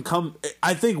scene can come.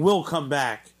 I think will come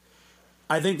back.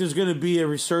 I think there's going to be a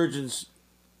resurgence,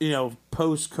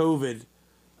 post COVID,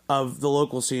 of the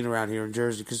local scene around here in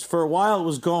Jersey. Because for a while it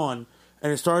was gone,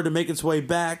 and it started to make its way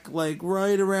back, like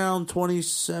right around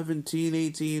 2017,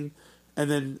 18,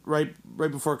 and then right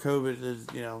before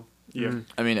COVID, yeah.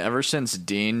 I mean, ever since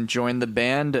Dean joined the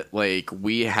band, like,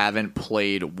 we haven't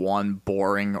played one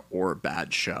boring or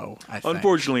bad show, I think.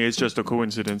 Unfortunately, it's just a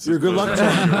coincidence. You're good luck. Shout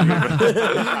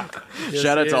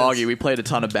out it to is. Augie. We played a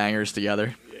ton of bangers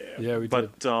together. Yeah, we did.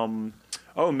 But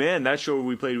oh man, that show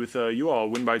we played with you all,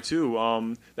 Win by Two.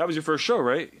 That was your first show,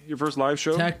 right? Your first live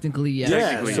show. Technically, yes.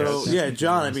 Yeah. Technically, So yes.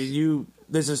 John. I mean,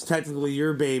 this is technically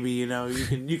your baby.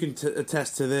 You can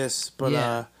attest to this, but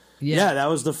Yeah. that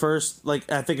was the first.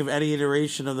 Like, I think of any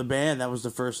iteration of the band, that was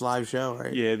the first live show,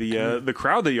 right? Yeah, the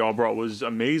crowd that y'all brought was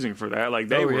amazing for that. Like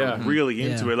they were really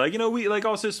into Yeah. it. Like we like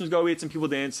All Systems Go. We had some people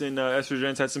dancing.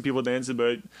 Estrogens had some people dancing,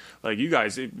 but like you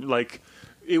guys,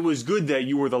 it was good that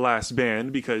you were the last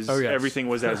band because everything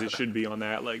was as it should be on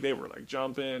that. Like they were like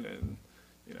jumping and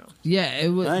Yeah, it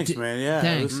was. Thanks, man. Yeah,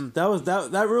 Thanks.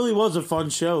 That really was a fun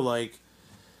show. Like,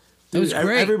 It was dude,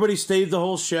 great. everybody stayed the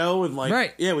whole show, and like,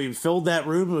 Right. yeah, we filled that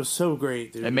room. It was so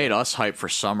great, dude. It made us hype for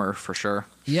summer, for sure.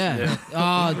 Yeah.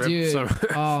 Oh, dude. summer.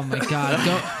 Oh my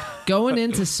god. Going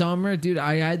into summer, dude,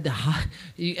 I had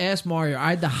you asked Mario.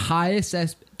 I had the highest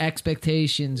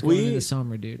expectations going into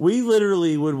summer, dude. We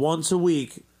literally would once a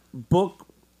week book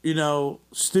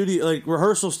studio, like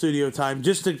rehearsal studio time,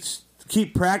 just to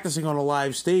keep practicing on a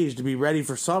live stage to be ready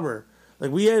for summer.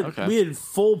 Like we had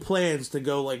full plans to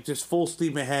go like just full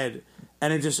steam ahead,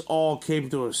 and it just all came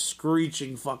to a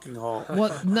screeching fucking halt.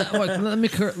 Well, let me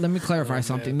clarify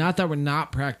something. Not that we're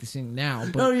not practicing now,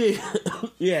 but Oh yeah,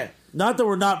 yeah. Not that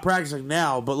we're not practicing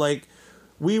now, but like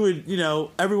we would,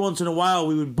 every once in a while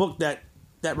we would book that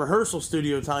rehearsal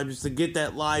studio time just to get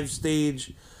that live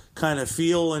stage kind of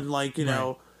feel and like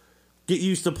get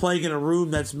used to playing in a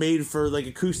room that's made for like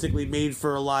acoustically made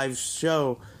for a live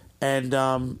show, and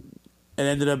it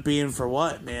ended up being for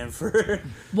what, man?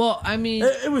 well, I mean,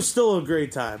 it was still a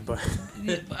great time, but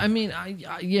I mean,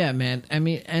 yeah, man. I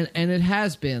mean, and it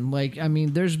has been like, I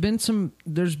mean, there's been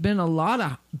a lot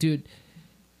of, dude,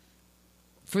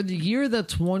 for the year that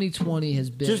 2020 has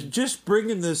been, just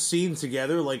bringing this scene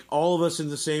together, like all of us in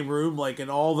the same room, like, and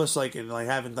all of us like in like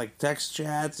having like text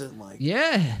chats and like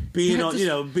being on,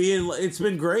 it's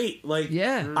been great. Like,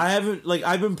 yeah,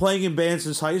 I've been playing in bands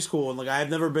since high school, and like I've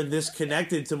never been this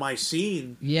connected to my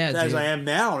scene as I am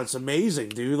now, and it's amazing,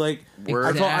 dude. Like,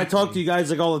 I talk to you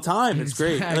guys like all the time. It's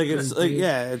great. Like it's like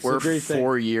it's we're a great thing.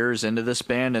 4 years into this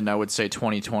band, and I would say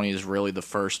 2020 is really the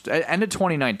first, and in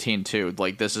 2019 too.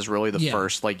 Like this is really the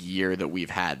first like year that we've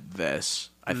had this.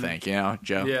 I think, Joe.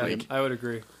 Yeah, like, I would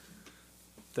agree.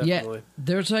 Definitely. Yeah,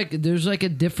 there's like a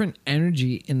different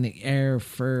energy in the air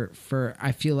for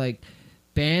I feel like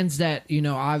bands that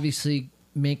obviously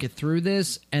make it through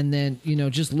this, and then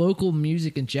just local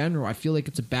music in general. I feel like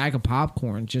it's a bag of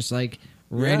popcorn, just like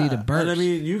ready to burst. And I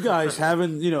mean, you guys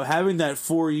having that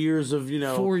 4 years of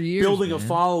 4 years, building man. a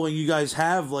following, you guys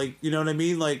have, like, you know what I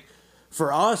mean? Like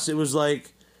for us, it was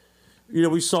like,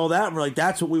 we saw that and we're like,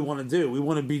 that's what we want to do. We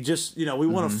want to be just, we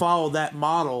want to follow that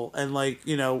model, and like,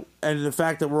 and the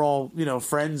fact that we're all,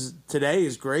 friends today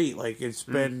is great. Like it's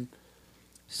been,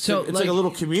 so it's like a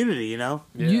little community,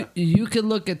 Yeah. You could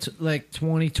look at like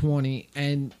 2020,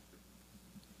 and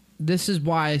this is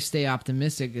why I stay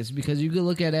optimistic, is because you could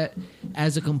look at it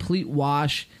as a complete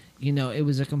wash. It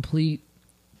was a complete,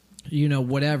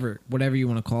 whatever you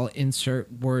want to call it, insert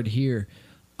word here.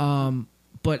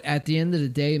 But at the end of the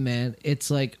day, man,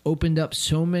 it's like opened up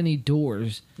so many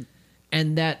doors,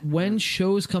 and that when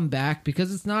shows come back,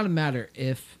 because it's not a matter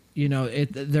if,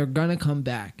 they're gonna come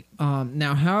back.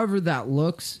 Now, however that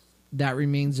looks, that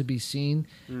remains to be seen,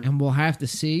 and we'll have to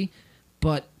see.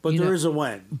 But there is a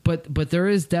when. But there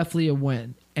is definitely a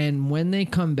when, and when they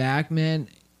come back, man,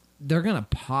 they're gonna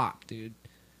pop, dude.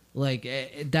 Like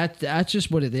that's just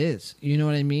what it is. You know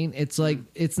what I mean? It's like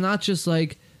it's not just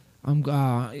like,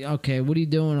 okay, what are you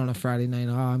doing on a Friday night?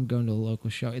 Oh, I'm going to a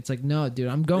local show. It's like, no, dude,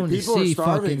 I'm going to see people are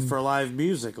starving fucking for live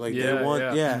music. Like they want,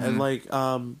 and like, with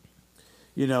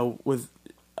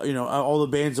all the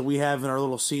bands that we have in our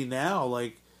little scene now,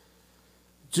 like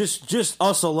just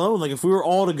us alone. Like if we were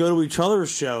all to go to each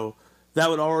other's show, that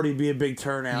would already be a big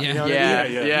turnout. You know what I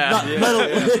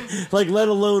mean? Let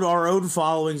alone our own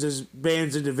followings as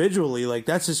bands individually. Like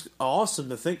that's just awesome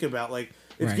to think about. Like.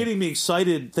 It's getting me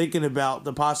excited thinking about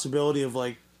the possibility of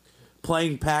like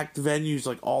playing packed venues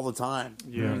like all the time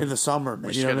in the summer.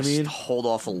 You know what I mean? Hold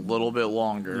off a little bit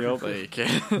longer. Yep. Like,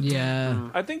 yeah.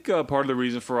 I think part of the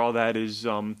reason for all that is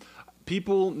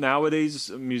people nowadays,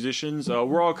 musicians,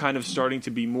 we're all kind of starting to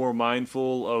be more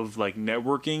mindful of like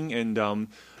networking and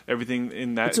everything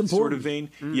in that sort of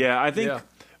vein. Yeah, I think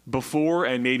before,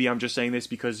 and maybe I'm just saying this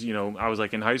because I was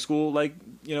like in high school, like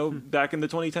back in the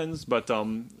 2010s, but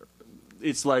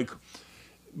it's like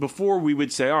before we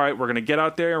would say, all right, we're going to get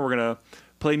out there and we're going to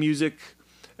play music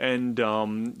and,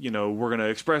 we're going to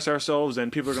express ourselves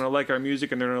and people are going to like our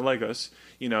music and they're going to like us,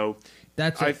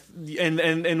 That's it.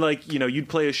 And like, you'd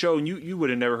play a show and you would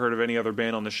have never heard of any other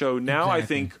band on the show. Now I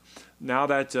think now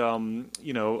that,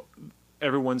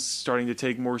 everyone's starting to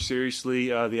take more seriously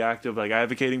the act of like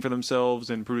advocating for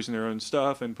themselves and producing their own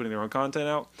stuff and putting their own content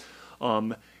out,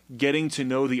 getting to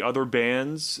know the other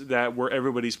bands that where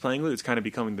everybody's playing with, it's kind of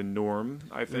becoming the norm,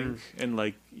 I think. And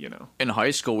like, in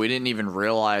high school, we didn't even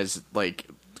realize like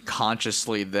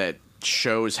consciously that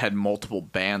shows had multiple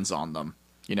bands on them.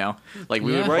 Like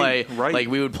we would play, like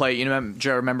we would play.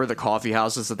 Joe, remember the coffee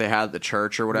houses that they had at the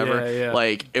church or whatever? Yeah.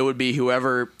 Like it would be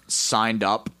whoever signed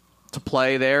up to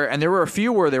play there, and there were a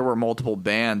few where there were multiple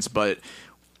bands, but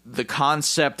the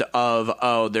concept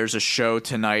of there's a show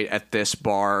tonight at this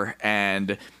bar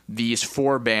and these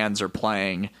 4 bands are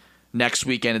playing next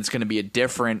weekend, it's going to be a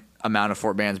different amount of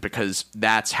 4 bands because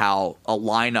that's how a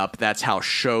lineup, that's how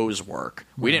shows work.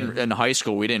 We didn't in high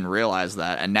school, we didn't realize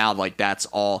that, and now like that's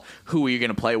all. Who are you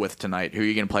going to play with tonight? Who are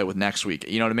you going to play with next week?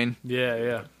 You know what I mean?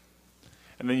 Yeah.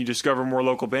 and then you discover more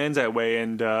local bands that way,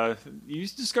 and you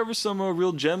discover some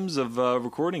real gems of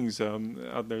recordings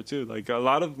out there too. Like a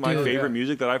lot of my favorite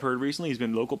music that I've heard recently has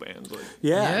been local bands. Like,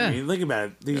 Yeah, I mean, think about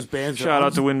it. These bands. shout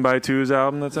out to Win by Two's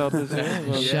album that's out this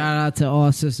year. Shout out to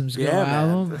All Systems Go Yeah, man.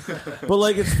 album. But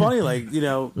like, it's funny. Like, you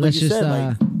know, like Let's you just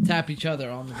said, like, tap each other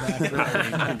on the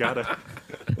back. You gotta.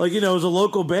 like, you know, as a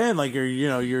local band, like you're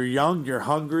young, you're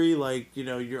hungry, like, you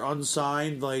know, you're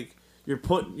unsigned, like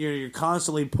you're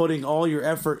constantly putting all your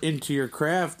effort into your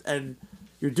craft, and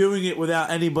you're doing it without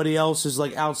anybody else's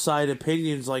like outside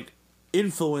opinions like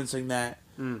influencing that.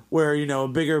 Where, you know, a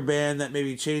bigger band that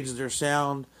maybe changes their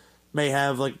sound may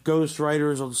have like ghost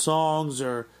writers on songs,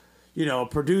 or, you know, a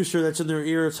producer that's in their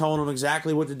ear telling them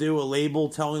exactly what to do, a label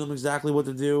telling them exactly what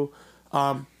to do.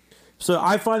 So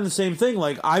I find the same thing.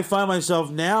 Like, I find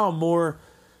myself now more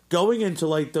going into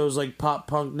like those like pop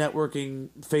punk networking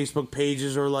Facebook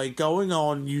pages, or like going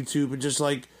on YouTube and just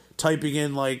like typing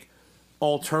in like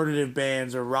alternative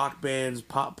bands or rock bands,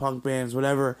 pop punk bands,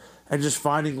 whatever, and just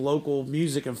finding local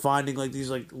music and finding like these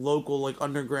like local like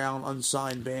underground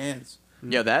unsigned bands.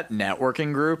 Yeah, that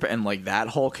networking group and like that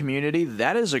whole community,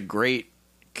 that is a great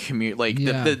community. Like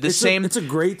Yeah. the It's same. it's a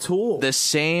great tool. The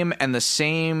same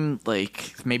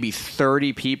like maybe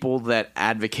 30 people that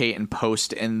advocate and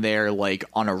post in there like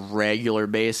on a regular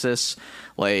basis,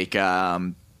 like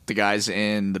the guys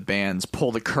in the bands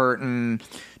Pull the Curtain,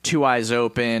 Two Eyes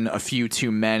Open, A Few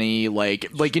Too Many, like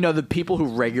you know, the people who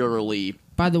regularly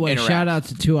By the way, interact. shout out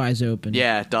to Two Eyes Open.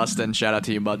 Yeah, Dustin, shout out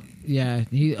to you, bud. Yeah,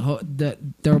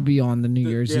 they'll be on the New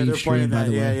Year's yeah, Eve they're stream, playing by that.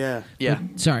 the Yeah, way. yeah. Yeah.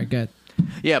 Sorry, good.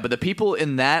 Yeah, but the people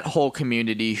in that whole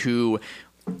community who,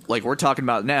 like we're talking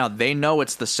about now, they know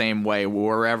it's the same way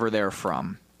wherever they're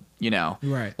from. You know,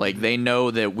 Right. Like they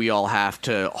know that we all have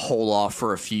to hold off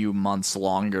for a few months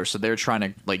longer, so they're trying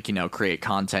to like, you know, create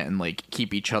content and like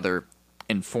keep each other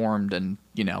informed and,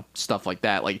 you know, stuff like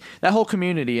that. Like that whole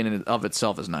community in and of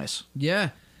itself is nice. Yeah.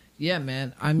 Yeah,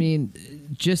 man. I mean,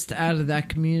 just out of that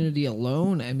community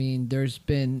alone, I mean, there's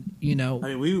been, you know,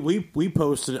 I mean, we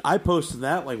posted. I posted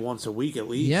that like once a week at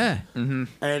least. yeah.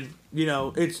 And you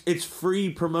know, it's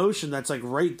free promotion that's like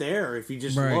right there if you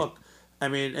just Right. look. I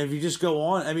mean, if you just go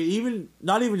on, I mean, even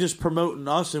not even just promoting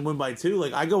us and Win by Two.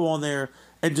 Like, I go on there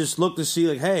and just look to see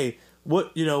like, hey,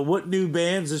 what new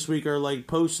bands this week are like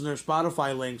posting their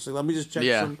Spotify links. Like, let me just check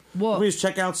Well- let me just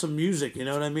check out some music. You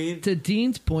know what I mean? To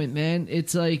Dean's point, man,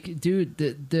 it's like, dude,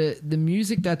 the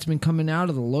music that's been coming out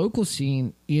of the local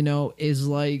scene, you know, is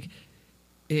like,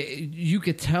 you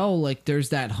could tell like there's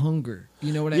that hunger.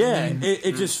 You know what I Yeah, mean?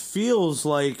 it just feels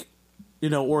like, you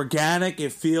know, organic.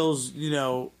 It feels, you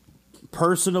know,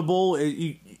 personable.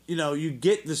 You know, you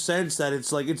get the sense that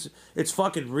it's like it's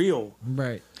fucking real.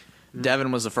 Right.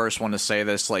 Devin was the first one to say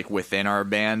this, like within our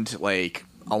band. Like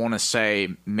I want to say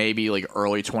maybe like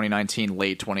early 2019,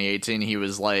 late 2018. He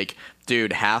was like,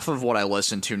 "Dude, half of what I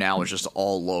listen to now is just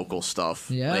all local stuff."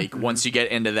 Yeah. Like once you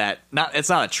get into that, it's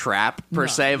not a trap per No.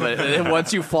 se, but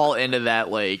once you fall into that,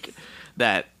 like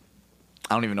that,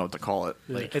 I don't even know what to call it.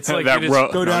 Like It's like that you just-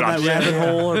 ro- Go no, down no, that rabbit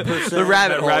hole. Or per se. the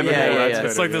rabbit hole. rabbit yeah, hole, yeah, that's yeah. good.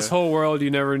 It's like this whole world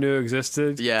you never knew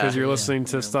existed. Yeah. Because you're Yeah. listening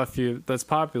to stuff that's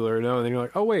popular, you know, and then you're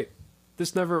like, oh wait,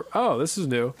 this is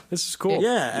new. This is cool.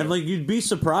 Yeah, and like you'd be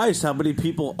surprised how many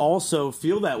people also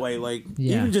feel that way. Like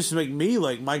Yeah. even just like me,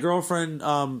 like my girlfriend,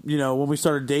 you know, when we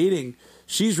started dating,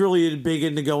 she's really big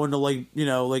into going to like, you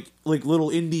know, like little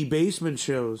indie basement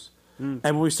shows. And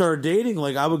when we started dating,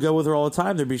 like I would go with her all the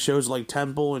time. There'd be shows like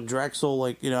Temple and Drexel,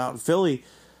 like, you know, out in Philly,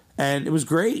 and it was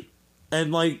great.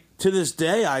 And like to this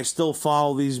day, I still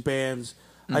follow these bands.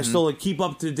 I still like keep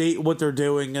up to date what they're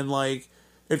doing, and like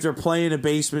if they're playing a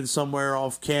basement somewhere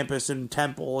off campus in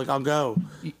Temple, like I'll go.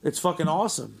 It's fucking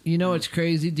awesome. You know what's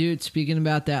crazy, dude? Speaking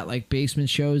about that, like basement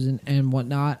shows and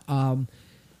whatnot,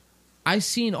 I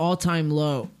seen All Time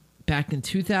Low back in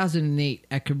 2008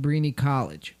 at Cabrini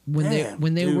College when Damn,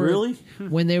 they dude, were really?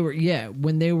 when they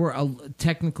were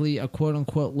technically a quote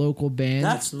unquote local band.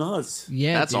 That's nuts.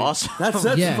 yeah, That's dude. awesome.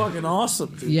 That's Yeah. fucking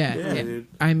awesome, dude. Yeah, dude.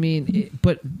 I mean,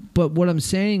 but what I'm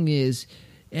saying is,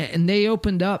 and they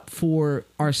opened up for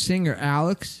our singer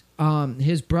Alex.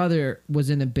 His brother was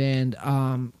in a band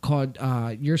called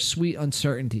Your Sweet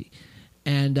Uncertainty,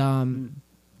 and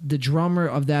the drummer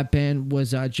of that band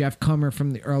was Jeff Cummer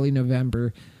from the Early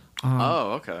November.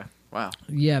 Oh, okay. Wow.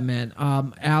 Yeah, man.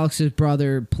 Alex's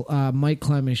brother, Mike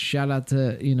Clemish. Shout out to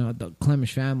the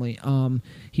Clemish family.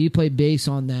 He played bass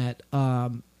on that.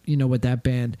 With that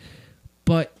band,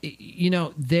 but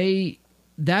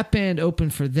that band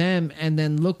opened for them, and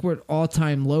then look where All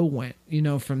Time Low went.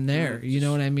 From there. You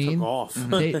know what I mean? Took off.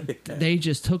 They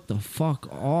just took the fuck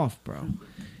off, bro.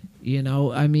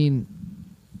 I mean,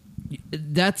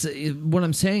 that's what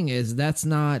I'm saying is that's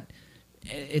not.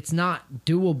 It's not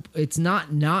doable. It's not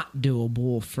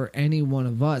doable for any one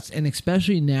of us, and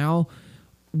especially now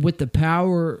with the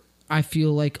power, I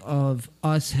feel like, of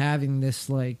us having this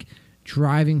like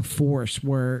driving force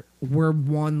where we're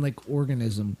one like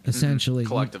organism essentially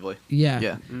collectively.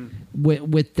 Yeah.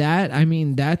 With that, I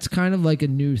mean, that's kind of like a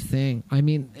new thing. I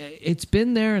mean, it's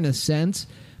been there in a sense,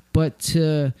 but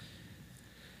to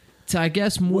I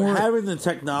guess more having the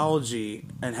technology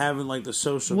and having like the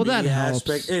social Well, media that helps.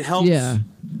 aspect, it helps. Yeah.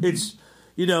 It's,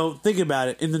 think about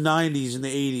it. In the 90s and the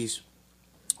 80s,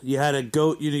 you had to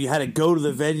go to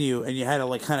the venue and you had to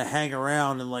like kind of hang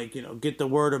around and like, get the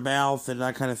word of mouth and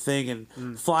that kind of thing,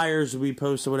 and flyers would be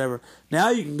posted, whatever. Now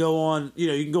you can go on,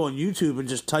 YouTube and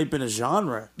just type in a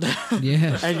genre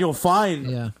yeah. and you'll find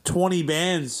Yeah. 20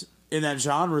 bands in that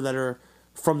genre that are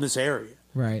from this area.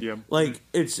 Right. Yeah. Like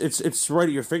it's right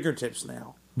at your fingertips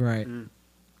now. Right.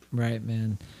 Right,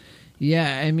 man.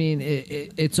 Yeah, I mean,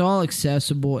 it's all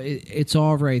accessible. It's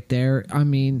all right there. I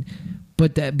mean,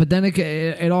 but then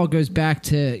it all goes back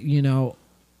to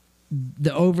the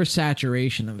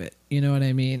oversaturation of it. You know what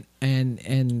I mean?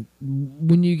 And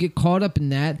when you get caught up in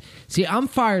that, see, I'm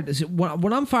fired.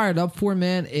 What I'm fired up for,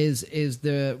 man, is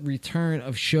the return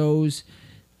of shows,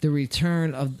 the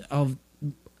return of.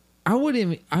 I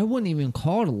wouldn't even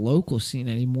call it a local scene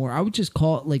anymore. I would just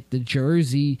call it like the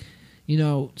Jersey,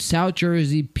 South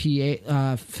Jersey,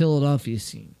 PA, Philadelphia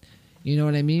scene. You know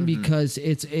what I mean? Mm-hmm. Because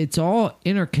it's all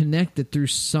interconnected through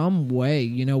some way.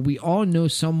 We all know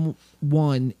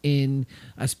someone in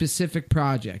a specific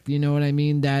project. You know what I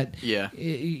mean? That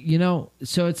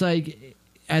so it's like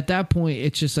at that point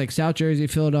it's just like South Jersey,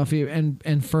 Philadelphia,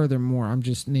 and furthermore, I'm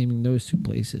just naming those two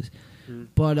places.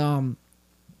 But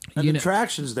And the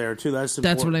traction's there too. That's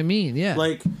important. That's what I mean. Yeah.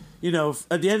 Like,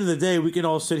 at the end of the day, we can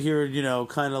all sit here and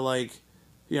kind of like,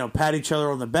 pat each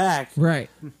other on the back. Right.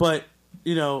 But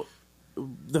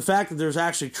the fact that there's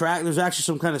actually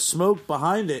some kind of smoke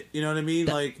behind it. You know what I mean?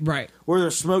 Like, right. Where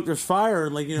there's smoke, there's fire,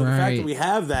 and like the fact that we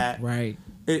have that, right.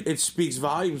 It speaks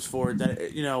volumes for it.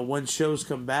 That when shows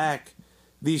come back,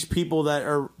 these people that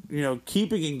are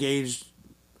keeping engaged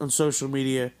on social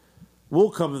media will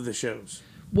come to the shows.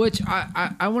 Which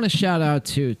I want to shout out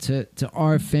to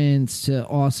our fans, to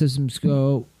All Systems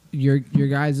Go, your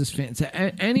guys' fans, to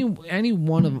any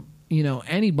one of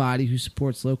anybody who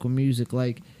supports local music.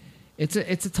 Like, it's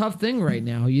a tough thing right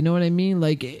now. You know what I mean?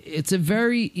 Like, it's a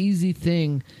very easy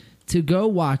thing to go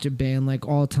watch a band like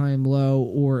All Time Low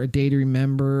or A Day to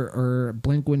Remember or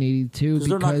Blink-182 because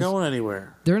they're not going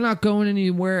anywhere. They're not going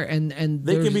anywhere, and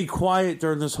they can be quiet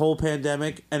during this whole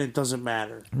pandemic, and it doesn't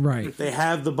matter. Right? They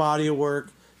have the body of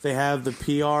work. They have the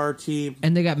PR team.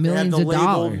 And they got millions of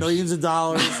dollars. Millions of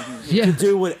dollars yeah. to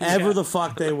do whatever the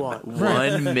fuck they want.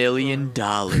 $1 million.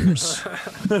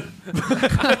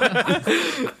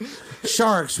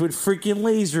 Sharks with freaking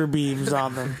laser beams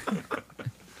on them.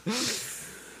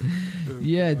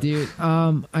 Yeah, dude.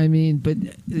 I mean, but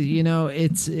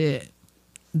it's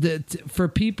for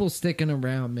people sticking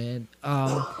around, man.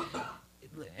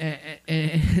 And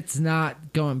it's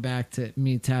not going back to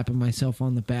me tapping myself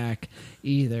on the back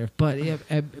either, but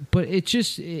it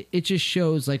just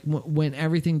shows like when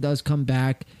everything does come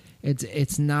back,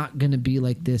 it's not going to be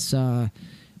like this, some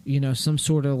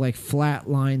sort of like flat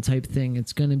line type thing.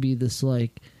 It's going to be this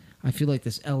like, I feel like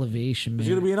this elevation. Man. There's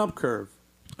going to be an up curve.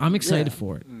 I'm excited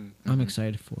for it. I'm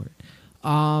excited for it.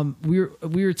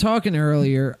 We were talking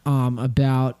earlier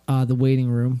about the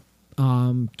waiting room.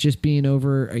 Just being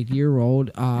over a year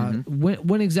old.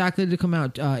 When exactly did it come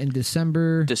out? In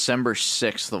December? December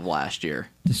 6th of last year.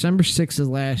 December 6th of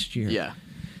last year. Yeah.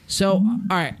 So, all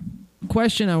right.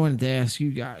 Question I wanted to ask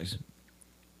you guys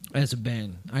as a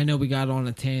band. I know we got on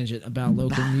a tangent about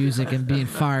local music and being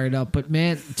fired up, but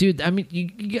man, dude, I mean,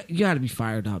 you got to be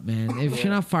fired up, man. If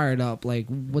you're not fired up, like,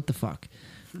 what the fuck?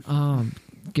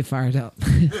 Get fired up.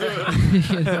 You know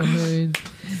what I mean?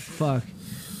 Fuck.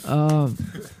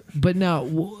 But now,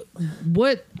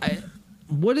 what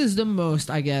is the most,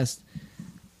 I guess,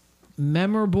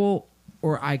 memorable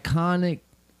or iconic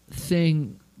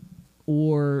thing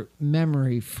or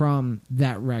memory from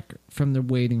that record, from the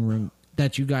waiting room,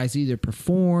 that you guys either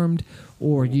performed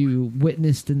or you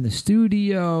witnessed in the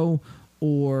studio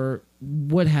or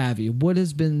what have you? What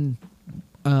has been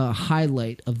a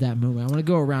highlight of that moment? I want to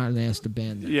go around and ask the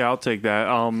band. Yeah, I'll take that.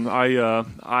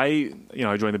 I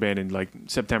joined the band in like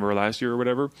September last year or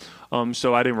whatever.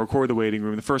 So I didn't record the waiting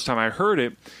room. The first time I heard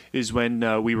it is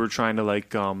when we were trying to like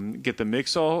get the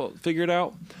mix all figured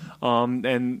out.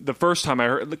 And the first time I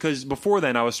heard, because before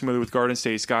then I was familiar with Garden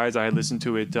State Skies. I had listened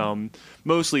to it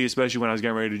mostly, especially when I was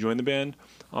getting ready to join the band.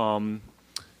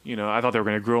 I thought they were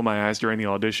going to grill my ass during the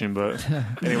audition, but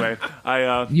anyway,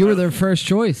 You were their first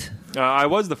choice. I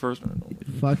was the first.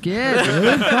 Fuck yeah,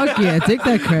 dude. Fuck yeah. Take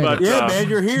that credit. But, Yeah, man,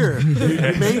 you're here. You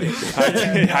made it.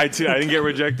 I didn't get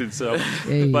rejected, so.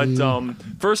 Hey. But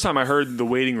first time I heard The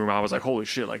Waiting Room, I was like, holy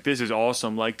shit, like, this is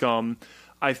awesome. Like,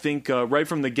 I think right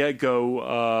from the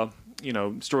get-go,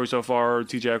 Story So Far,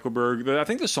 TJ Eckleberg, I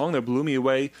think the song that blew me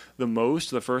away the most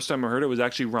the first time I heard it was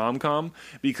actually Rom-Com,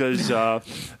 because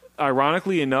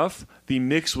ironically enough, the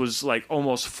mix was like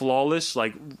almost flawless,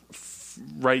 like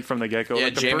right from the get-go. Yeah,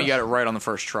 like Jamie got it right on the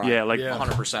first try. Yeah, like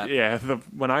 100%. Yeah,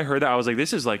 when I heard that, I was like,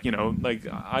 "This is like, like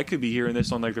I could be hearing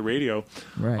this on like the radio."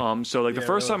 Right. So like the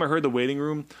first time I heard The Waiting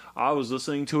Room, I was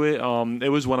listening to it. It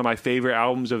was one of my favorite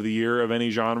albums of the year of any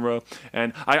genre,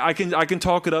 and I can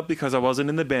talk it up because I wasn't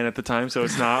in the band at the time, so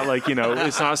it's not like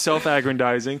it's not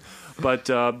self-aggrandizing. But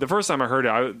the first time I heard it,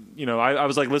 I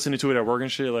was like listening to it at work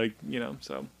and shit, like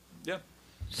so yeah.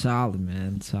 Solid,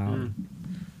 man. Solid.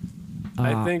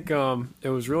 I think it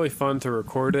was really fun to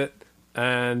record it,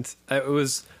 and it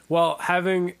was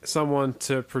having someone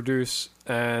to produce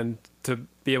and to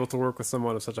be able to work with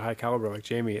someone of such a high caliber like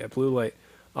Jamie at Blue Light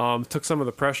took some of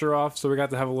the pressure off, so we got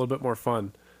to have a little bit more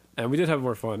fun. And we did have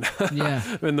more fun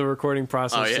in the recording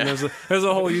process. Oh, yeah. And there's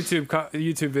a whole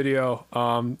YouTube video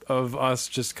of us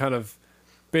just kind of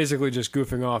basically just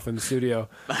goofing off in the studio.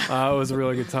 It was a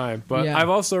really good time. But Yeah. I've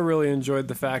also really enjoyed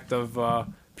the fact of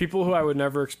people who I would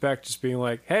never expect just being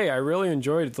like, "Hey, I really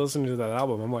enjoyed listening to that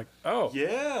album." I'm like, "Oh,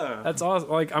 Yeah. that's awesome!"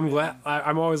 Like, I'm glad.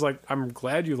 I'm always like, "I'm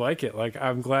glad you like it." Like,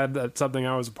 I'm glad that something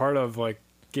I was a part of like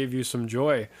gave you some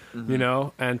joy,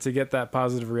 and to get that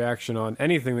positive reaction on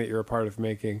anything that you're a part of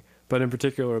making, but in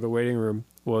particular, The Waiting Room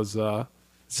was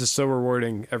it's just so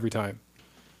rewarding every time.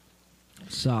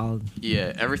 Solid.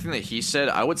 Yeah, everything that he said,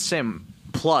 I would say.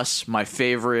 Plus, my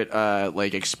favorite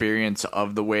experience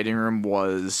of The Waiting Room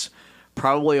was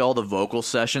probably all the vocal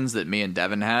sessions that me and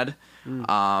Devin had.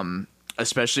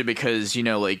 Especially because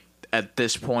at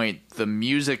this point, the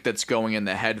music that's going in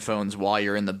the headphones while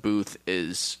you're in the booth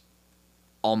is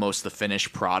almost the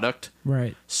finished product.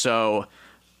 Right. So,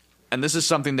 and this is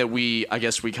something that I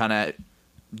guess we kind of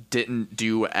didn't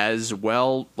do as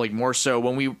well. Like, more so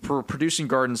when we were producing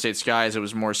Garden State Skies, it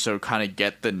was more so kind of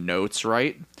get the notes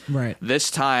right. Right.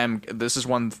 This time, this is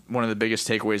one of the biggest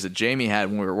takeaways that Jamie had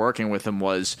when we were working with him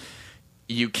was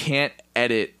you can't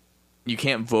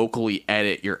vocally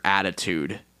edit your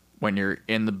attitude when you're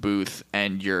in the booth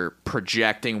and you're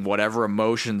projecting whatever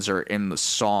emotions are in the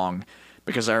song.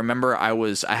 Because I remember I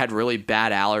had really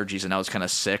bad allergies and I was kind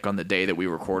of sick on the day that we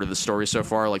recorded the Story So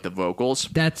Far, like the vocals.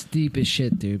 That's deep as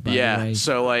shit, dude. By the way.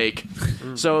 So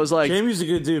it was like Jamie's a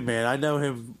good dude, man. I know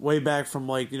him way back from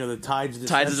the Tides of Deception.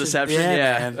 Tides of Deception,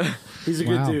 yeah. Man. He's a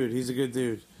good Wow. dude. He's a good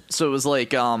dude. So it was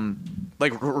like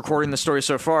recording the Story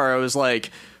So Far, I was like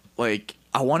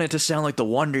I want it to sound like the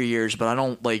Wonder Years, but I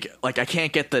don't like I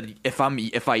can't get the if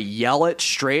I yell it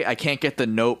straight, I can't get the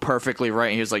note perfectly right.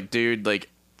 And he was like, dude, like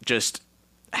just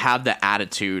have the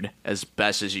attitude as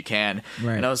best as you can.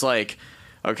 Right. And I was like,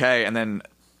 okay. And then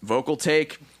vocal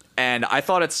take, and I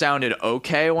thought it sounded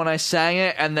okay when I sang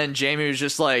it. And then Jamie was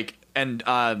just like, and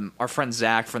our friend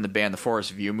Zach from the band The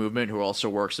Forest View Movement, who also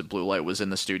works at Blue Light, was in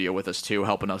the studio with us too,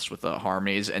 helping us with the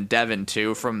harmonies. And Devin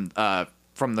too from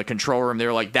the control room. They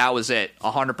were like, that was it,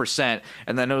 100%.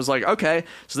 And then it was like, okay.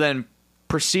 So then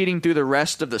proceeding through the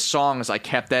rest of the songs, I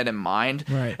kept that in mind.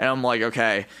 Right. And I'm like,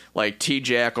 okay, like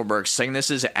TJ Eckleberg, sing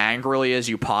this as angrily as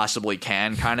you possibly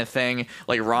can kind of thing.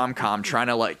 Like Rom-Com, trying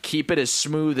to like keep it as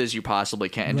smooth as you possibly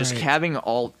can. And just Right. having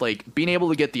being able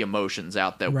to get the emotions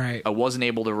out that Right. I wasn't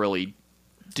able to really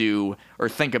do or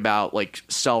think about, like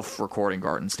self-recording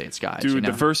Garden State Skies. Dude,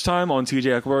 the first time on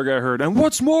TJ Eckleberg I heard, and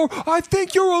what's more, I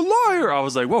think you're a liar. I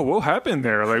was like, whoa, what happened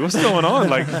there? Like, what's going on?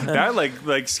 Like, that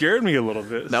like scared me a little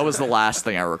bit. That was the last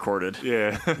thing I recorded.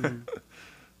 Yeah.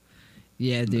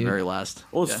 Yeah, The dude. very last.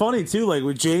 Well, it's funny too, like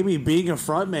with Jamie being a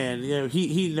front man,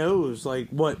 he knows like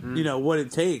what what it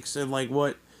takes and like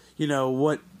what with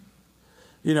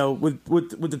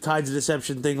the Tides of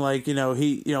Deception thing, like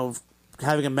he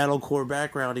having a metalcore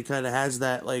background, he kind of has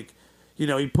that like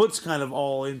he puts kind of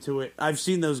all into it. I've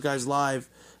seen those guys live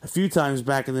a few times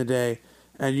back in the day,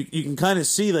 and you can kind of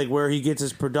see like where he gets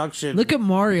his production. Look at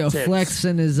Mario tips.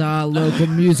 flexing his local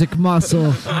music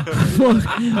muscle.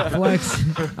 Flex.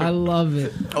 I love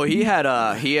it. Oh, he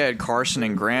had Carson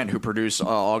and Grant, who produce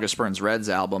August Burns Red's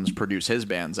albums, produce his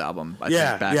band's album. I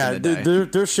think back in the day.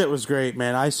 Their shit was great,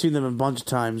 man. I've seen them a bunch of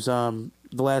times. The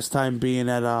last time being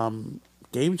at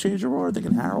Game Changer Roar, I think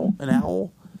in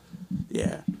Howell.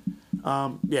 Yeah.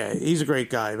 Yeah, he's a great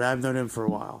guy. I've known him for a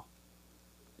while.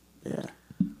 Yeah.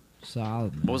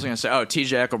 Solid. What was I gonna say? Oh,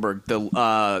 T.J.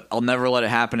 Eckleberg. I'll never let it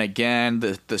happen again.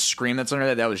 The scream that's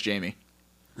under that was Jamie.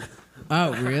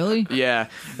 Oh, really? Yeah,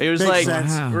 it was Makes like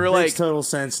sense. Wow. we were Makes like total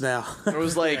sense now. it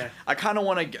was like I kind of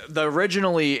want to. The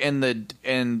originally in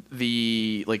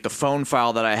the like the phone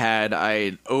file that I had,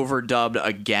 I overdubbed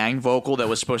a gang vocal that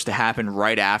was supposed to happen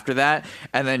right after that,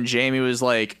 and then Jamie was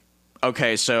like,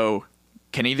 "Okay, so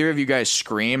can either of you guys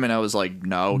scream?" And I was like,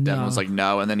 "No." Devin was like,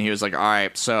 "No," and then he was like, "All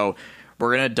right, so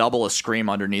we're gonna double a scream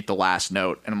underneath the last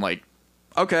note," and I'm like,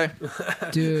 "Okay."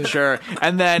 Dude. Sure.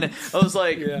 And then I was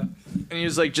like, Yeah. and he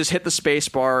was like, just hit the space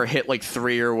bar, hit like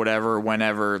 3 or whatever,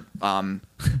 whenever,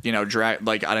 drag.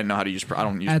 Like, I didn't know how to use, I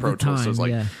don't use At Pro the Tools. So it's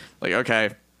time, like, yeah. okay.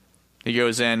 He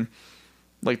goes in,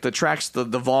 like the tracks, the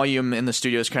volume in the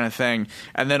studios kind of thing.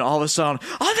 And then all of a sudden,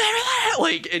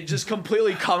 like it just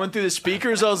completely coming through the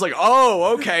speakers. I was like,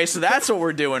 oh, okay. So that's what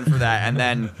we're doing for that. And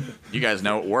then you guys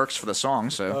know it works for the song.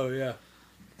 So. Oh yeah.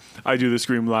 I do the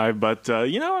scream live, but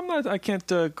I can't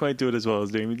quite do it as well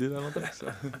as Jamie did. I don't think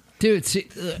so. Dude, see,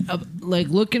 like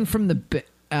looking from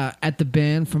at the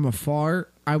band from afar,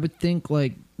 I would think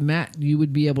like Matt, you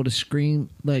would be able to scream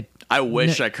like. I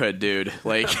wish I could, dude.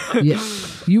 Like, Yeah,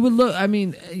 you would look. I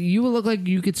mean, you would look like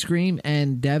you could scream,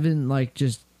 and Devin like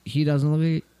just he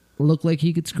doesn't look like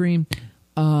he could scream.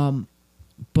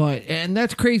 But and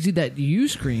that's crazy that you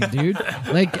scream, dude.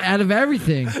 Like out of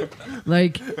everything,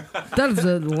 like that is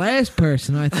the last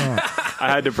person I thought.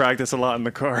 I had to practice a lot in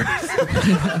the car.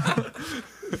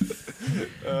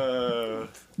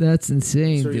 That's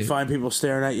insane, So you dude. find people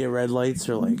staring at you at red lights,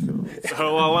 or like,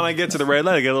 So when I get to the red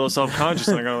light, I get a little self-conscious,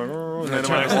 and I go, oh, and then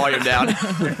turn the volume down.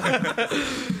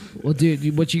 Well,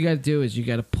 dude, what you got to do is you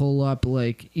got to pull up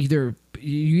like you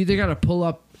either got to pull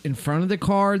up in front of the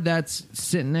car that's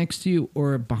sitting next to you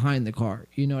or behind the car.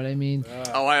 You know what I mean?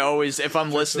 Oh, I always, if I'm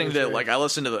listening to, like,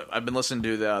 I've been listening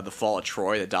to the Fall of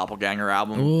Troy, the Doppelganger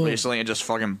album Ooh. recently, and just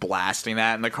fucking blasting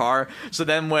that in the car. So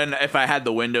then if I had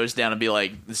the windows down, it'd be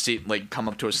like, the seat, like, come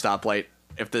up to a stoplight.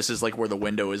 If this is, like, where the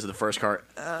window is of the first car,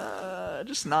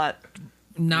 just not.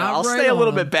 Not I'll right stay a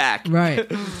little on. bit back. Right,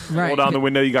 right. roll down the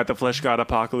window, you got the Flesh God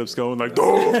Apocalypse going, like,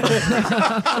 oh!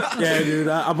 yeah, dude.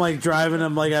 I'm like driving.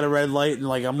 I'm like at a red light, and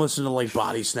like I'm listening to like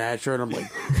Body Snatcher, and I'm like,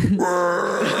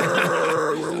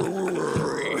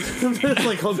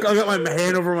 like I got my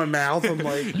hand over my mouth. I'm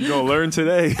like, You're going to learn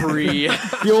today. Free.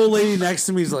 the old lady next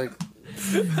to me is like, "What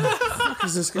the fuck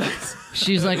is this guy?"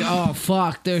 She's like, "Oh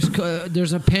fuck! There's a global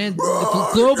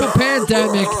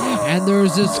pandemic, and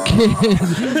there's this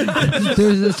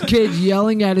kid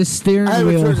yelling at his steering I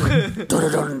wheel."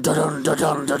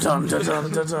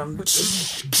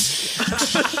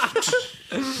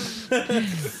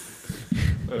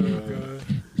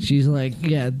 She's like,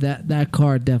 "Yeah, that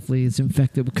car definitely is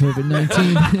infected with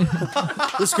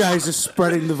COVID-19." This guy's just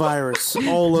spreading the virus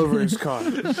all over his car,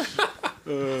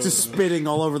 just spitting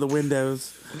all over the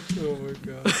windows. Oh my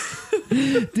god.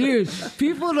 Dude,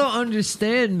 people don't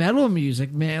understand metal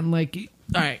music, man. Like,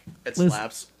 all right, It listen-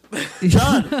 slaps.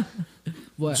 John,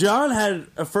 What? John had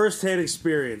a first-hand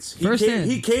experience. Firsthand.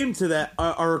 He came to that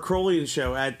our Acrolean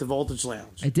show at the Voltage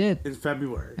Lounge I did. in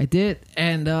February. I did,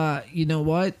 and you know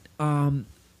what? I'm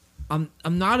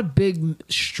not a big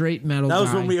straight metal That was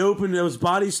guy. when we opened. It was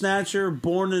Body Snatcher,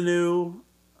 Born Anew,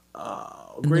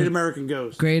 Great American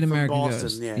Ghost, Great from American Boston.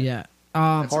 Ghost. Yeah, Yeah.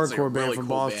 That's like a hardcore band really from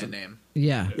cool Boston. band name.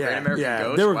 Yeah. yeah, Great American yeah.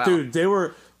 Ghost? They were, Wow. dude.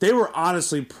 They were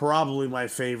honestly probably my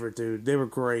favorite, dude. They were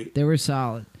great, They were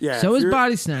solid. Yeah, So if is you're-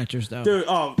 Body Snatchers though. dude.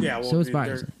 Oh yeah, well, So it's dude, Body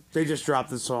they're- Snatchers. they just dropped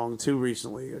the song too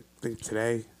recently. I think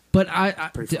today. But I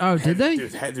Pretty oh, fucking did they?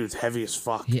 Dude, dude's heavy as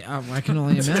fuck. Yeah, I can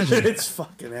only imagine It's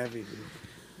fucking heavy, dude.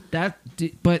 that.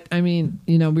 But I mean,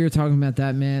 we were talking about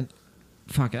that, man.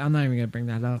 Fuck it, I'm not even gonna bring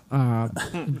that up.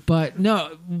 But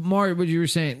no, Mario, what you were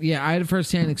saying? Yeah, I had a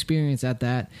first-hand experience at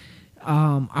that.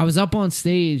 I was up on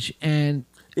stage and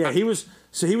Yeah, he was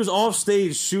off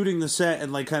stage shooting the set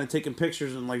and like kind of taking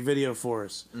pictures and like video for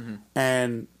us. Mm-hmm.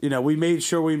 And we made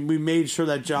sure we made sure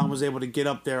that John was able to get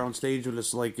up there on stage with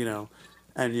us, like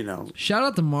and shout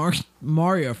out to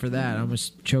Mario for that. I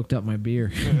almost choked up my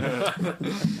beer.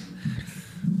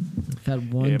 I've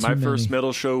had one. Yeah, too my many. first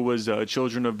metal show was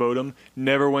Children of Bodom.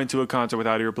 Never went to a concert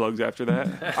without earplugs after that.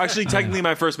 Actually, technically,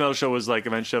 my first metal show was like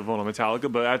Avenged Sevenfold and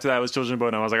Metallica, but after that was Children of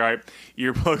Bodom. I was like, all right,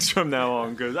 earplugs from now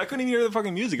on, because I couldn't even hear the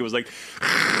fucking music. It was like,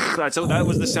 so that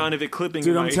was the sound of it clipping.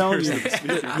 dude, in I'm my telling ears.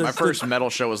 you, My first metal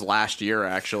show was last year,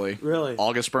 actually. Really?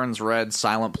 August Burns Red,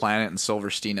 Silent Planet, and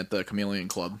Silverstein at the Chameleon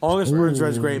Club. August Burns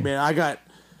Red's great, man.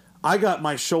 I got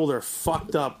my shoulder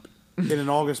fucked up in an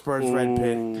August Burns Red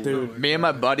pit, dude. Me and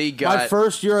my buddy My got.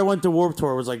 first year I went to Warped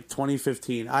Tour was like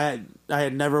 2015. I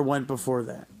had never went before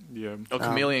that. Yeah. A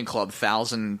Chameleon Club,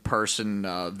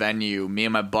 1,000-person venue. Me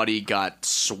and my buddy got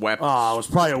swept Oh, it was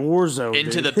probably a war zone.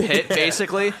 into dude. the pit,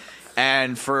 basically.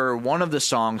 And for one of the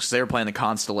songs, they were playing the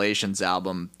Constellations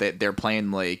album. They're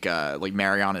playing like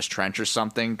Mariana's Trench or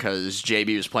something because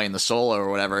JB was playing the solo or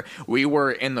whatever. We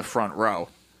were in the front row.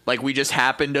 Like, we just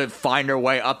happened to find our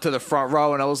way up to the front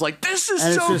row, and I was like, this is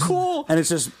And it's so just- cool. And it's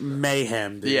just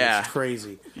mayhem, dude. Yeah. It's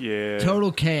crazy. Yeah.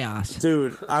 Total chaos.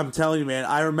 Dude, I'm telling you, man,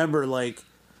 I remember, like,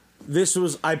 I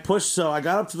got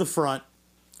up to the front,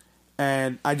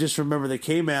 and I just remember they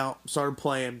came out, started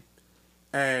playing,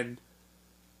 and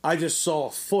I just saw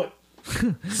a foot.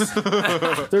 There's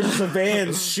just a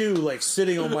Vans shoe, like,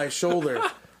 sitting on my shoulder,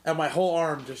 and my whole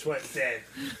arm just went dead.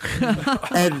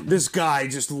 And this guy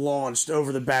just launched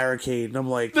over the barricade, and I'm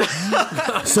like,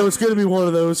 so it's going to be one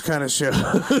of those kind of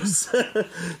shows.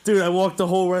 Dude, I walked the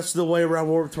whole rest of the way around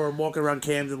Warped Tour. I'm walking around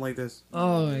Camden like this.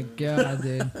 Oh my god,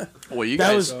 dude. Well, you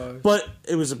That guys, but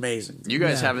it was amazing. you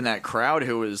guys Yeah. having that crowd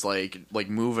who was like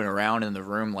moving around in the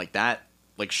room like that,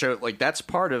 that's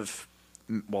part of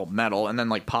metal, and then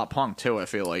like pop punk too. I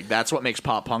feel like that's what makes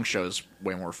pop punk shows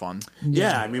way more fun.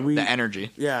 Yeah, I mean, The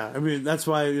energy. Yeah, I mean, that's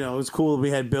why, it was cool that we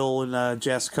had Bill and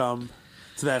Jess come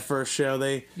to that first show.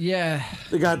 They Yeah.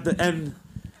 got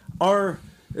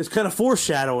it's kind of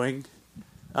foreshadowing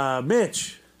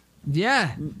Mitch,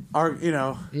 Yeah. our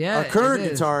Yeah, our current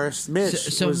it is. guitarist Mitch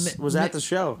So was at the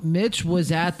show. Mitch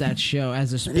was at that show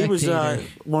as a And spectator. he was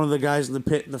one of the guys in the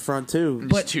pit in the front too,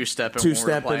 But- two-stepping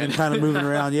and kind of moving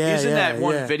around. Yeah, He's in yeah, that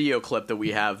one yeah. video clip that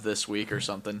we have this week or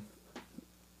something.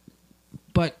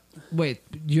 But wait,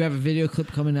 you have a video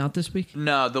clip coming out this week?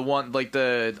 No, the one like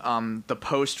the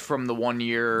post from the 1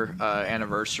 year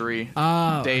anniversary.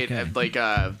 Oh, They okay.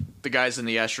 the guys in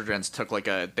the Estrogens took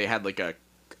they had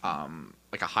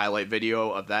a highlight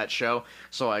video of that show.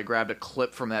 So I grabbed a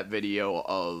clip from that video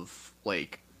of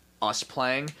like us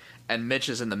playing, and Mitch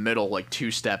is in the middle like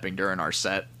two-stepping during our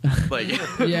set. Like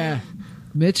Yeah.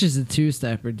 Mitch is a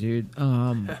two-stepper, dude.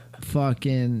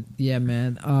 Fucking yeah,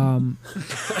 man. I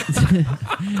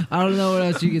don't know what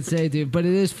else you could say, dude. But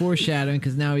it is foreshadowing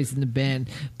because now he's in the band.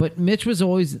 But Mitch was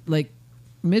always in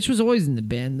the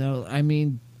band, though. I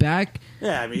mean, back.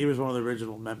 Yeah, I mean, he was one of the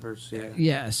original members. Yeah.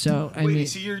 Yeah. So I Wait, mean,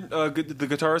 is he your the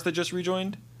guitarist that just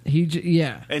rejoined?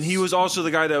 yeah. And he was also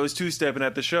the guy that was two-stepping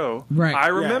at the show. Right. I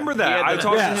remember Yeah. that. He had I the-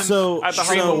 talked Yeah, to him so- at the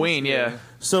Stream so- of Ween, yeah.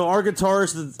 So our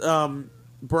guitarist,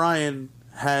 Brian,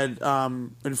 had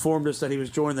informed us that he was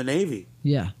joining the Navy.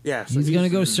 Yeah. Yeah, so he's gonna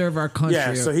he's- go serve our country.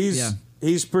 Yeah, so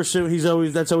he's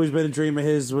pursuing. That's always been a dream of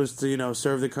his, was to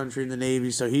serve the country in the Navy.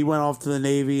 So he went off to the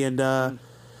Navy, and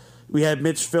we had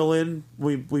Mitch fill in.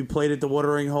 We played at the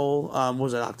Watering Hole.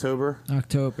 Was it October?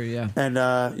 October. Yeah. And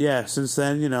since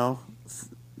then,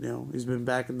 he's been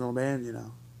back in the band.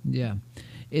 Yeah.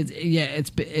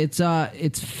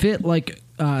 It's fit like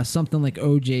something like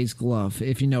OJ's glove,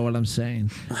 if you know what I'm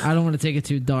saying. I don't want to take it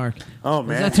too dark. Oh Is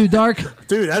man, that too dark?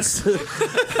 dude, that's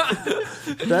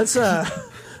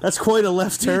that's quite a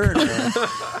left turn, man.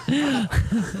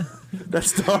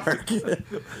 That's dark.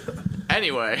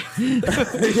 Anyway,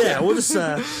 Yeah, we'll just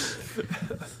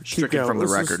stricken going. from the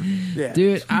Let's just- record. yeah,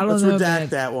 Dude, I don't let's know, redact man.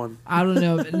 that one. I don't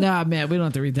know. Nah, man, we don't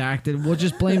have to redact it. We'll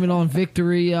just blame it on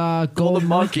Victory Golden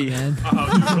Monkey, man. Oh,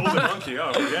 dude, Golden Monkey.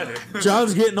 Oh, forget it.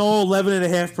 John's getting all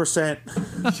 11.5%.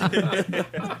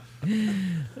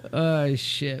 Oh,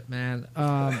 shit, man.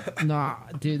 Nah,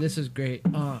 dude, this is great.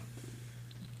 Make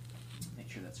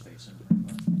sure that's facing.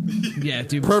 Yeah,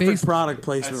 dude. Perfect face- product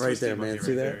placement That's right Twisted there, man. Monkey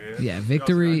See right that? there, Yeah,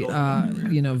 Victory,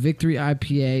 Victory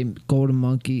IPA, Golden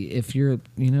Monkey. If you're,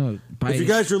 If you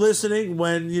guys are listening,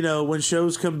 when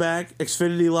shows come back,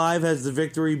 Xfinity Live has the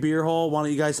Victory Beer Hall. Why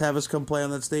don't you guys have us come play on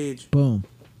that stage? boom.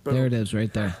 Boom. There it is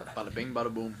right there. Bada bing,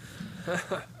 bada boom.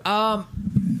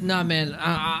 Nah, man,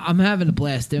 I'm having a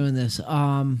blast doing this. This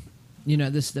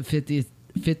is the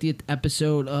 50th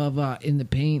episode of In the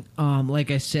Paint. Like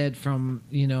I said, from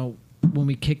when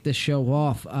we kicked the show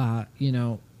off,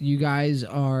 you guys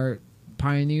are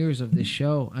pioneers of this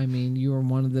show. I mean, you were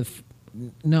one of the.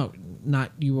 No,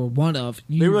 not you were one of.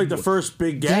 They were like the first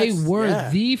big They guests. were yeah.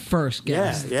 the first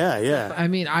guest. Yeah. I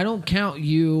mean, I don't count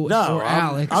you No, or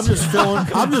Alex. I'm just filling.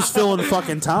 I'm just filling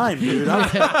fucking time, dude.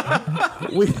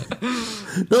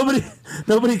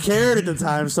 Nobody cared at the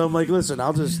time, so I'm like, listen,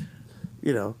 I'll just,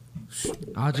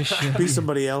 I'll just show be you.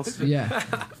 somebody else Yeah.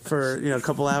 for a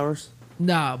couple hours.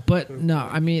 No, but no.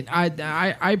 I mean,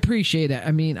 I appreciate it.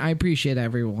 I mean, I appreciate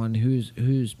everyone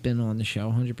who's been on the show,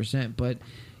 100%. But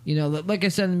like I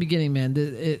said in the beginning, man,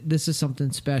 this is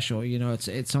something special.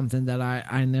 It's something that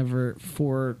I never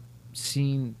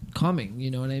seen coming. You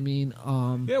know what I mean?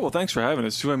 Yeah, well, thanks for having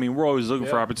us too. I mean, we're always looking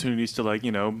for Yeah. opportunities to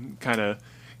kind of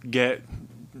get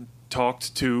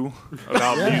talked to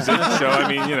about music. So I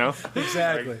mean,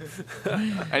 Exactly.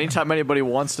 Anytime anybody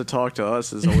wants to talk to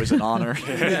us is always an honor.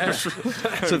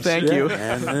 So thank you.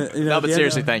 And, No, but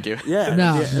seriously, thank you. Yeah,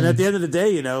 No. yeah, and at the end of the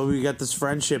day, we got this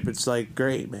friendship. It's like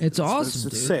great, man. It's awesome,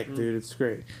 It's dude. sick, dude. It's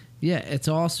great. Yeah, it's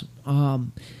awesome.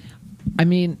 I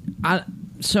mean, all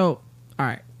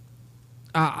right.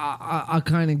 I'll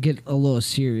kind of get a little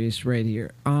serious right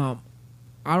here.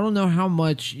 I don't know how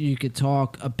much you could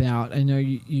talk about. I know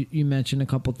you mentioned a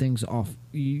couple things off.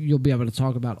 You'll be able to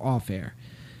talk about off air.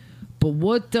 But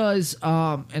what does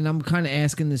and I'm kind of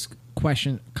asking this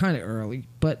question kind of early,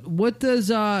 but what does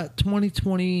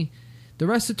 2020, the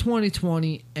rest of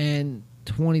 2020 and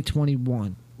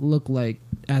 2021 look like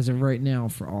as of right now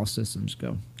for All Systems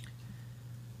Go?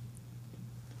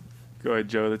 go ahead,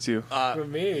 Joe. That's you. For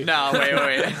me. No,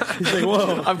 wait. He's like,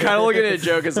 whoa. I'm kind of looking at a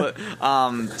joke as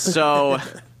so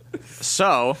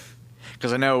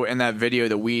because I know in that video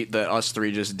that us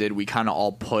three just did, we kind of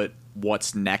all put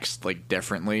what's next like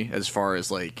differently as far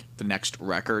as like the next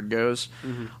record goes.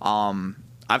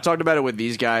 I've talked about it with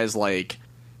these guys, like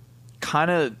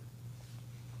kind of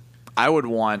I would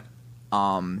want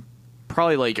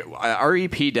probably like our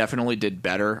EP definitely did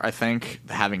better, I think,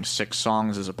 having 6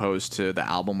 songs as opposed to the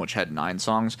album which had 9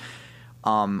 songs.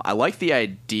 I like the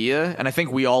idea, and I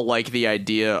think we all like the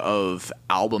idea of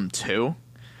album 2.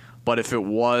 But if it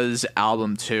was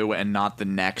album 2 and not the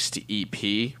next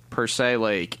EP per se,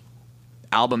 like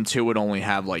album 2 would only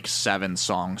have like 7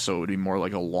 songs, so it would be more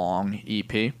like a long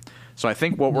EP. So I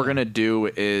think what we're gonna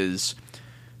do is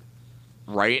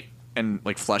write and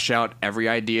like flesh out every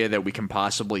idea that we can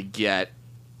possibly get.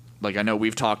 Like I know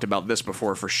we've talked about this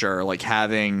before for sure, like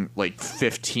having like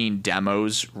 15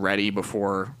 demos ready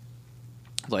before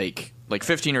like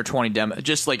 15 or 20 demos,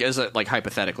 just like as a, like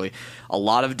hypothetically, a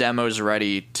lot of demos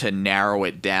ready to narrow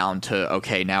it down to,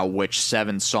 okay, now which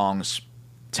 7 songs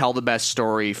tell the best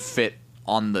story, fit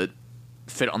on the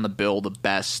bill the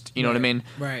best, you know what I mean?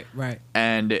 Right.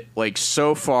 And like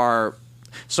so far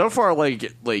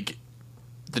like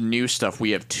the new stuff,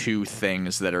 we have 2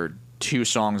 songs that are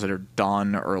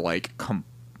done or like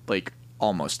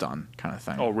almost done kind of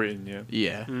thing. All written, yeah.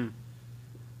 Yeah.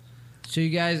 So you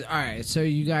guys, all right. So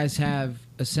you guys have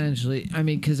essentially. I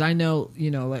mean, because I know,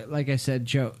 like I said,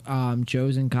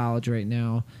 Joe's in college right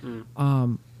now.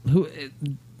 Who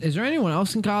is there? Anyone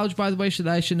else in college, by the way?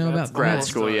 I should know about Grad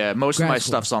school, yeah. Most of Grad my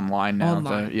school. stuff's online now.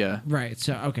 Online. Yeah. Right.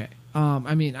 So okay.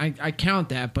 I mean, I count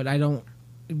that, but I don't.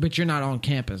 But you're not on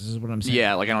campus, is what I'm saying.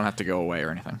 Yeah, like I don't have to go away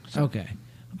or anything. So. Okay.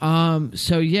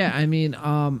 So yeah, I mean,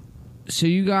 so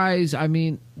you guys, I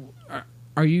mean,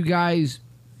 are you guys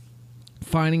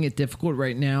finding it difficult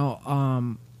right now,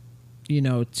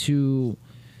 to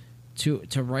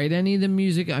write any of the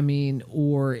music? I mean,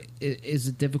 or is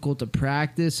it difficult to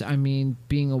practice? I mean,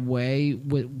 being away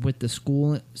with the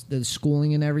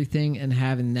schooling and everything, and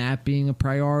having that being a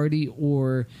priority,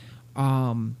 or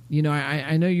I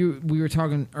know we were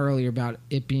talking earlier about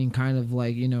it being kind of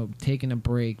like taking a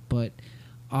break, but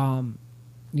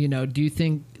do you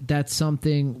think that's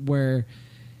something where,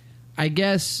 I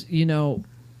guess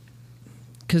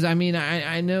because I mean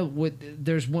I know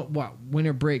there's what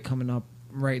winter break coming up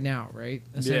right now, right?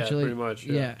 Essentially, pretty much,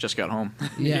 yeah. Just got home.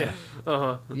 yeah.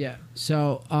 Uh-huh. Yeah.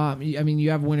 So, I mean,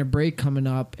 you have winter break coming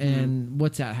up, and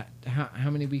what's that? How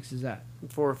many weeks is that?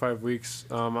 4 or 5 weeks.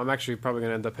 I'm actually probably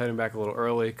going to end up heading back a little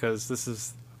early because this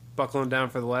is buckling down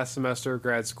for the last semester of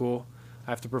grad school.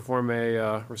 I have to perform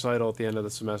a recital at the end of the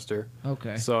semester.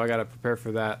 Okay. So I got to prepare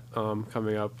for that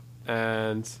coming up.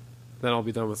 And then I'll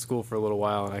be done with school for a little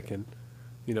while, and I can,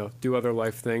 do other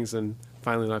life things and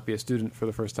finally not be a student for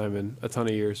the first time in a ton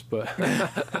of years. But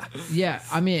yeah,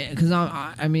 I mean, because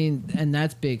I mean, and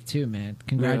that's big too, man.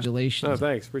 Congratulations. Oh,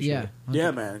 thanks. Appreciate it.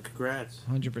 Yeah, man. Congrats.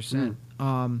 100%.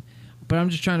 But I'm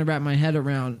just trying to wrap my head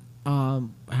around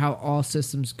how All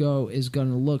Systems Go is going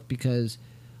to look, because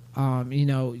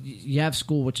you have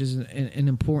school, which is an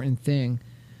important thing,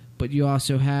 but you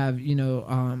also have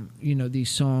these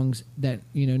songs that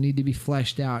need to be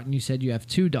fleshed out, and you said you have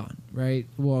 2 done, right?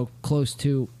 Well, close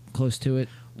to it.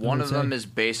 One of them is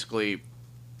basically,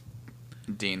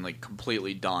 Dean, like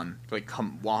completely done. Like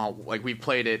like we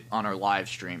played it on our live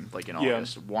stream like in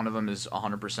August. One of them is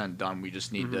 100% done. We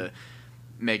just need to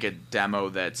make a demo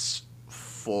that's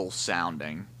full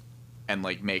sounding and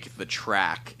like make the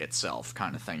track itself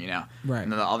kind of thing, Right.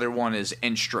 And then the other one is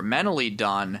instrumentally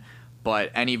done,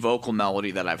 but any vocal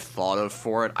melody that I've thought of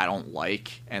for it, I don't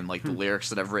like, and like the lyrics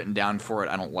that I've written down for it,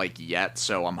 I don't like yet.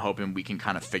 So I'm hoping we can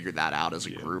kind of figure that out as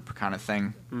a group, kind of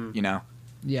thing. You know?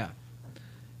 Yeah.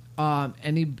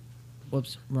 Any?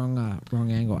 Whoops, wrong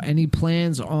angle. Any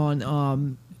plans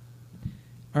on?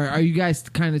 Are you guys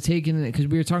kind of taking it, because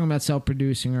we were talking about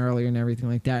self-producing earlier and everything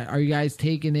like that? Are you guys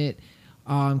taking it,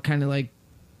 kind of like,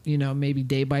 you know, maybe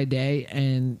day by day,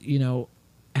 and you know,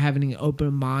 having an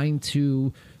open mind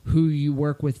to who you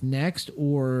work with next,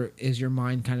 or is your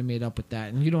mind kind of made up with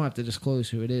that? And you don't have to disclose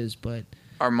who it is, but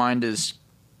Our mind is,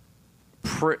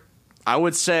 I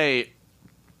would say,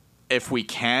 if we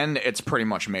can, it's pretty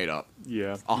much made up.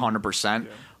 Yeah. 100%.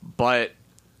 But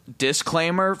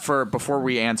disclaimer for before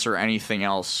we answer anything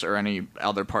else or any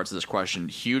other parts of this question,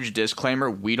 huge disclaimer,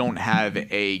 we don't have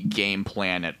a game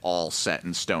plan at all set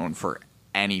in stone for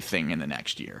anything in the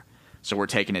next year. So we're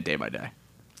taking it day by day.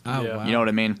 oh Yeah. wow. You know what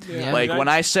I mean? Yeah. Like I mean, when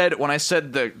I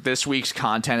said that this week's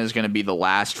content is going to be the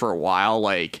last for a while,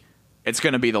 like it's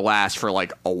going to be the last for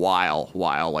like a while.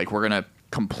 Like we're going to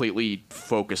completely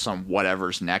focus on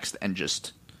whatever's next and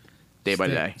just day by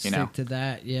day, you know? stick to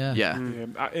that. Yeah. Yeah.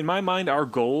 Yeah, in my mind, our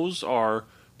goals are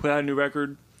put out a new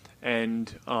record and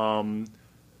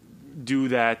do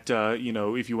that. You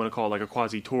know, if you want to call it like a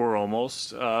quasi tour,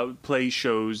 almost play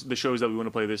shows. The shows that we want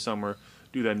to play this summer,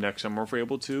 do them next summer if we're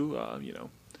able to. You know,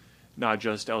 not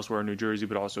just elsewhere in New Jersey,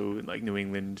 but also in like New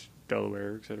England,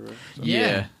 Delaware, etc. So.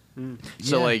 Yeah.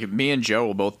 So Yeah. like me and Joe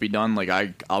will both be done. Like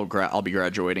I'll be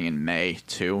graduating in May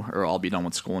too, or I'll be done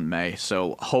with school in May.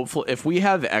 So hopefully, if we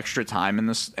have extra time in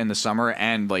the summer,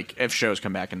 and like if shows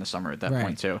come back in the summer at that Right.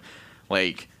 point too,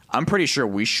 like I'm pretty sure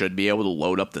we should be able to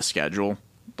load up the schedule.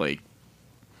 Like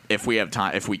if we have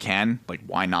time, if we can, like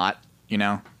why not? You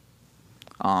know.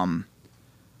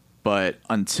 But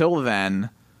until then,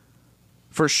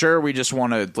 for sure, we just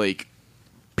want to like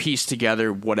piece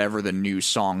together whatever the new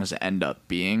songs end up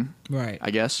being. Right. I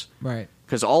guess. Right.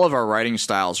 Because all of our writing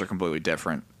styles are completely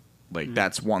different. Like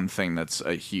that's one thing that's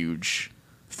a huge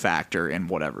factor in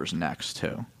whatever's next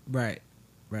too. Right.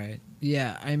 Right.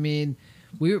 Yeah. I mean,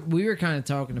 we were kind of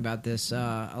talking about this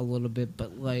a little bit,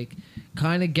 but like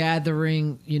kind of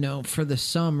gathering, you know, for the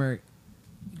summer,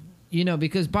 you know,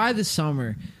 because by the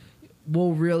summer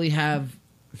we'll really have.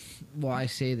 Well, I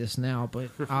say this now, but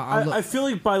I feel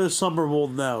like by the summer we'll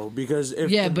know, because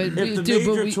if Yeah, the, but if we- the dude,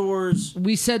 but major we- tours,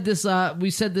 we said this.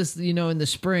 You know, in the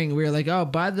spring, we were like, "Oh,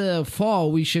 by the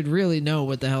fall, we should really know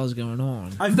what the hell is going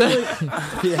on." I feel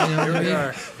like You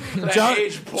know what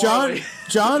I mean?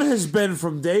 John has been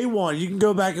from day one. You can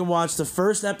go back and watch the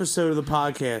first episode of the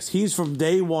podcast. He's from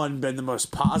day one been the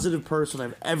most positive person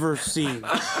I've ever seen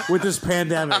with this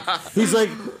pandemic. He's like,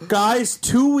 guys,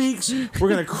 2 weeks, we're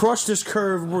gonna crush this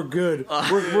curve. We're good.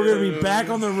 We're gonna be back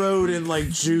on the road in like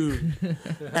June.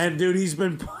 And dude, he's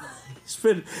been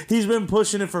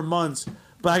pushing it for months.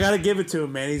 But I got to give it to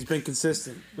him, man. He's been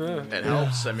consistent. It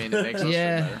helps. I mean, it makes us feel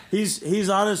Yeah. better. He's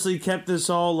honestly kept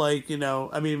us all like, you know,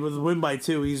 I mean, with Win by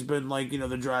 2, he's been like, you know,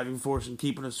 the driving force and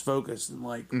keeping us focused and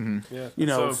like, Yeah, you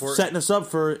know, so important. setting us up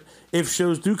for if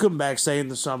shows do come back, say in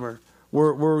the summer,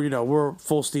 we're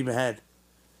full steam ahead.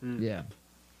 Yeah.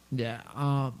 Yeah.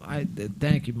 I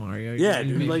thank you, Mario. Yeah,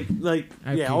 You dude. made- Like,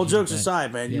 I yeah. All appreciate jokes that.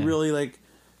 aside, man, Yeah. you've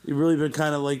really been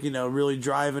kind of like, you know, really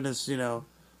driving us, you know,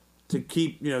 to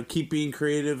keep being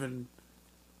creative and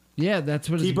yeah, that's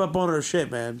what keep it's, up on our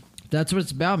shit, man. that's what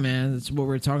it's about, man. That's what we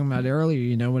were talking about earlier.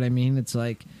 You know what I mean? It's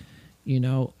like, you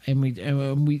know, and we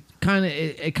kind of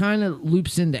it kind of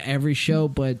loops into every show,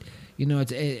 but you know,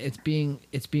 it's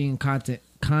being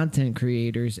content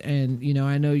creators, and you know,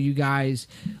 I know you guys,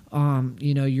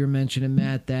 you know, you're mentioning,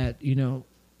 Matt, that you know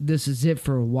this is it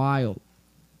for a while,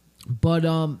 but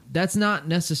that's not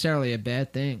necessarily a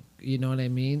bad thing. You know what I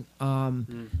mean?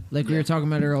 Like we were talking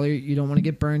about earlier, you don't want to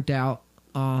get burnt out.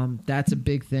 That's a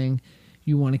big thing.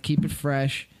 You want to keep it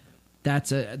fresh.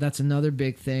 That's another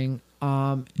big thing.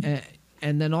 And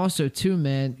then also too,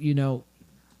 man, you know,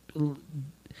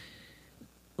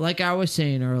 like I was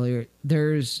saying earlier,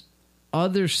 there's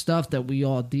other stuff that we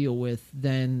all deal with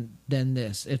than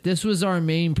this. If this was our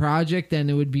main project, then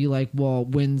it would be like, well,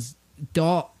 when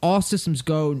all systems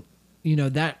go, you know,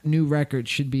 that new record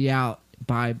should be out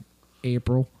by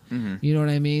April. You know what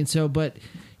I mean? So, but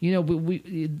you know,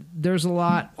 we there's a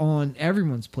lot on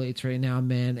everyone's plates right now,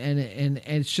 man, and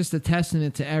it's just a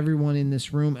testament to everyone in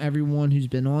this room, everyone who's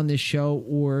been on this show,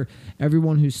 or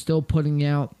everyone who's still putting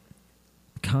out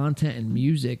content and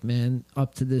music, man.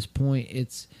 Up to this point,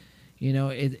 it's, you know,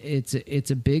 it's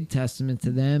a big testament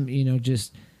to them, you know,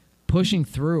 just pushing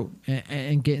through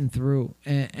and getting through,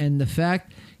 and the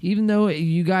fact, even though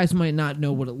you guys might not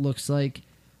know what it looks like,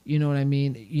 You know what I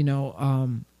mean?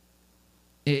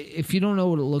 If you don't know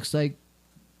what it looks like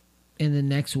in the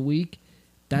next week,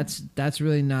 that's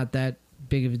really not that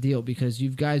big of a deal because you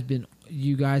guys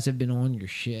have been on your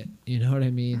shit. You know what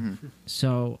I mean? Mm-hmm.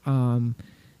 So,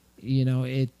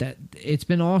 it's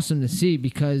been awesome to see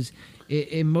because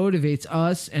it motivates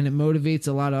us and it motivates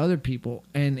a lot of other people,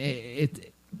 and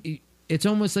it's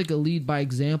almost like a lead by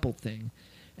example thing.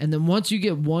 And then once you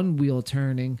get one wheel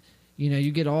turning,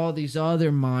 you get all these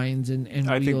other minds and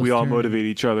I think wheels we all turning. motivate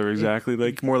each other exactly,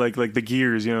 like more like the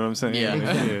gears. You know what I'm saying?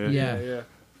 Yeah.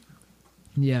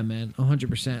 Yeah, man,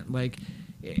 100%. Like,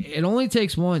 it only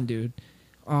takes one, dude.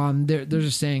 There's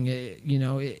a saying,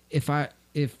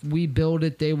 if we build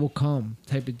it, they will come,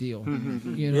 type of deal.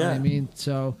 You know what I mean?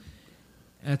 So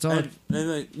that's all.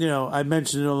 And I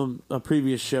mentioned on a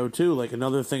previous show too. Like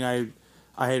another thing, I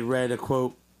had read a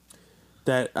quote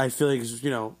that I feel like is,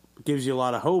 gives you a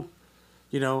lot of hope.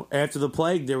 After the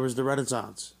plague, there was the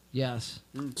Renaissance. Yes.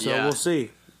 So Yeah. we'll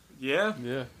see.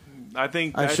 Yeah. I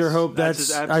think I sure hope that's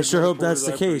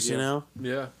the case.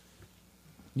 Yeah.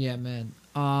 Yeah, man.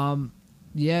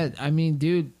 Yeah, I mean,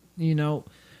 dude,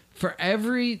 for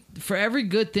every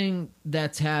good thing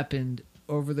that's happened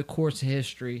over the course of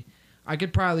history, I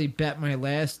could probably bet my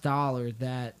last dollar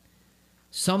that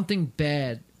something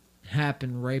bad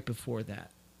happened right before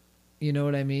that. You know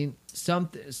what I mean?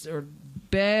 Something or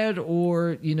bad,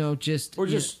 or just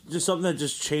something that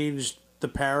just changed the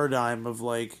paradigm of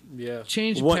like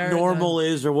change what paradigm. normal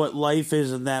is or what life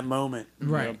is in that moment.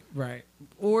 Right, right.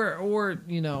 Or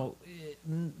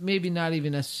maybe not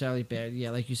even necessarily bad.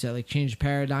 Yeah, like you said, like change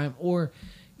paradigm, or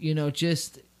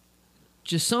just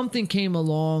something came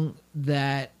along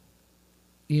that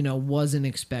wasn't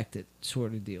expected,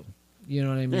 sort of deal. You know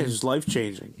what I mean? Yeah, it's life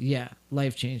changing. Yeah,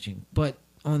 life changing. But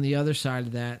on the other side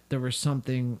of that, there was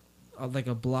something like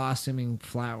a blossoming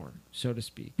flower, so to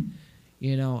speak.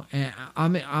 And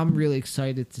I'm really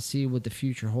excited to see what the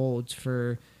future holds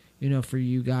for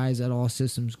you guys at All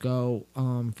Systems Go,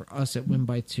 for us at Win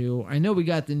by Two. I know we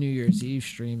got the New Year's Eve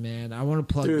stream, man. I want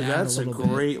to plug Dude, that that's a a little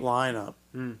bit. great lineup.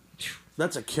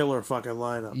 That's a killer fucking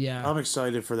lineup. Yeah. I'm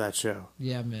excited for that show.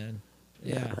 Yeah, man.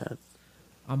 Yeah, man.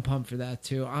 I'm pumped for that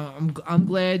too. I'm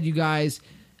glad you guys.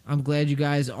 I'm glad you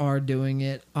guys are doing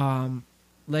it.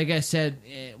 Like I said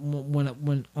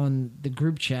when on the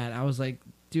group chat, I was like,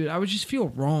 dude, I would just feel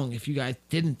wrong if you guys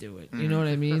didn't do it. You know what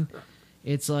I mean?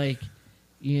 It's like,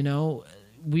 we've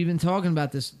been talking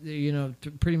about this,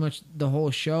 pretty much the whole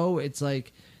show. It's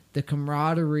like the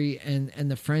camaraderie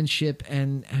and the friendship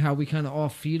and how we kind of all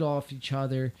feed off each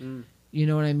other. You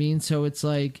know what I mean? So it's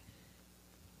like,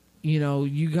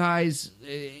 you guys,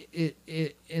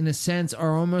 it in a sense,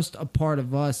 are almost a part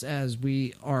of us as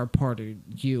we are a part of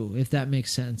you, if that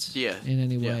makes sense. Yeah. In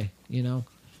any way,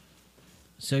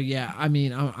 So yeah, I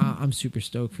mean, I'm super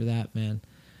stoked for that, man.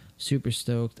 Super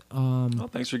stoked. Well,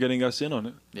 thanks for getting us in on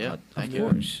it. Yeah, thank of you.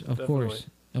 course, of course,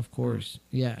 of course.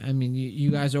 Yeah, I mean, you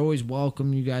guys are always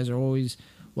welcome. You guys are always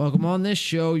welcome on this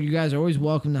show. You guys are always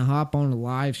welcome to hop on a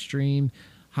live stream,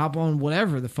 hop on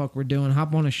whatever the fuck we're doing,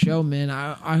 hop on a show, man.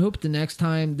 I hope the next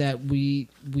time that we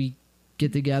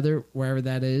get together, wherever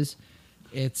that is,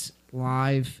 it's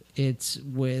live. It's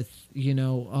with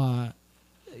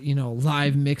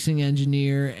live mixing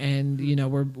engineer, and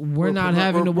we're not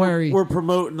having to worry. We're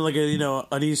promoting like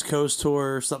an East Coast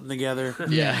tour or something together.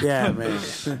 Yeah, man.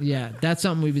 Yeah, that's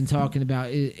something we've been talking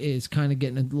about. Is kind of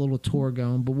getting a little tour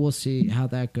going, but we'll see how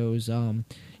that goes.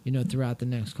 Throughout the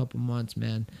next couple months,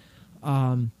 man.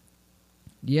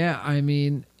 Yeah, I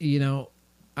mean,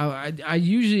 I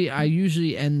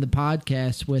usually end the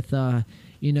podcast with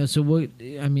so what,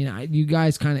 I mean, you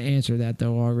guys kind of answer that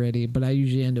though already, but I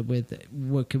usually end it with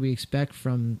what could we expect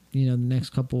from, the next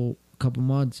couple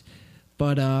months.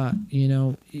 But, I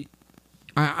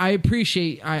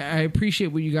appreciate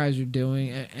what you guys are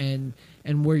doing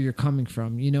and where you're coming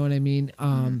from. You know what I mean?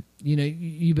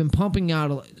 You've been pumping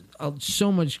out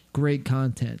so much great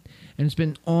content, and it's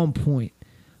been on point.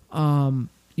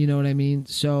 You know what I mean?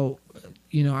 So,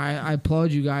 I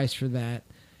applaud you guys for that.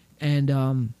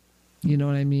 And, you know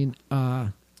what I mean?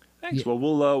 Thanks. Yeah.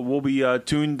 Well, we'll be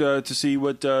tuned to see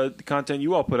what the content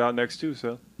you all put out next too.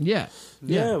 So yeah,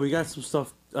 we got some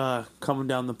stuff coming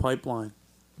down the pipeline.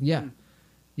 Yeah,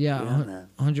 man.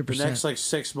 100%. The next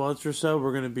 6 months or so,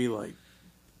 we're gonna be like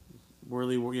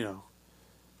really,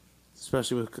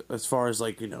 especially with as far as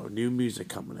new music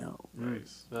coming out.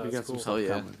 Nice. We got some cool. stuff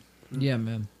coming. Yeah,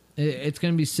 man. It's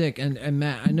gonna be sick. And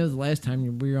Matt, I know the last time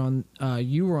you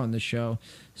were on the show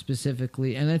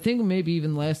specifically, and I think maybe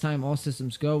even last time All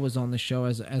Systems Go was on the show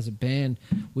as a band,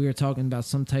 we were talking about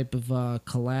some type of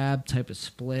collab, type of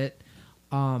split.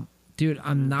 dude,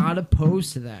 I'm not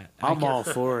opposed to that. I'm all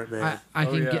for it, man. I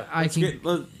can yeah. get. I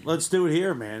can. Let's do it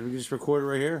here, man. We can just record it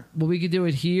right here. Well, we could do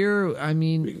it here. I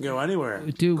mean, We can go anywhere.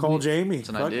 Dude, call we- Jamie. It's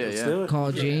an Fuck idea, it, let's yeah. do it.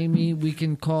 call Jamie. We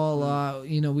can call.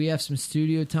 We have some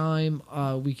studio time.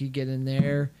 We could get in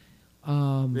there.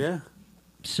 Yeah.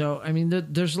 So I mean,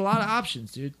 there's a lot of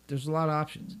options, dude. There's a lot of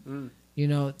options.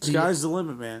 Sky's the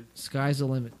limit, man. Sky's the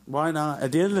limit. Why not?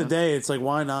 At the end of the day, it's like,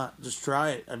 why not? Just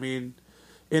try it. I mean,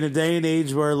 in a day and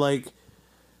age where, like,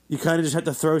 you kind of just have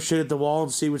to throw shit at the wall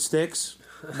and see what sticks,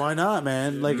 why not,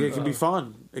 man? Like, it can be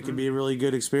fun. It can be a really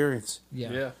good experience.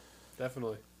 Yeah.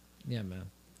 Definitely. Yeah, man.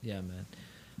 Yeah, man.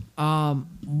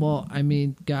 Well, I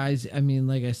mean, guys,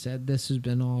 like I said, this has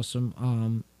been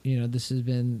awesome. This has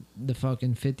been the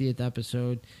fucking 50th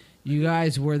episode. You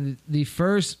guys were the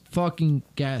first fucking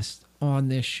guest on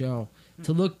this show.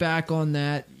 To look back on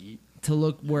that, to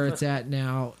look where it's at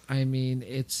now, I mean,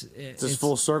 it's as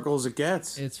full circle as it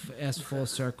gets. It's as full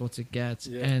circle as it gets.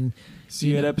 Yeah. And See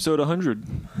you at episode 100.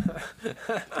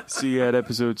 See you at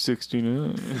episode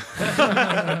 69.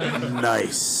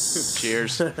 Nice.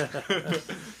 Cheers.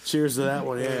 Cheers to that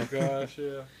one, yeah. Gosh,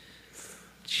 yeah.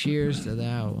 cheers to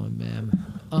that one,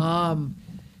 man.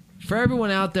 For everyone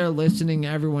out there listening,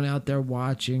 everyone out there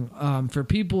watching, for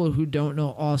people who don't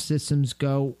know All Systems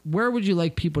Go, where would you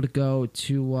like people to go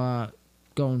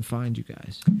and find you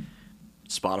guys?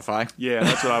 Spotify. Yeah,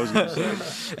 that's what I was going to say.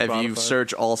 If you Spotify.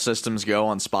 search All Systems Go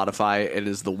on Spotify, it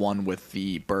is the one with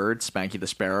the bird, Spanky the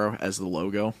Sparrow, as the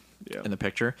logo Yeah. in the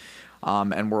picture.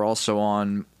 And we're also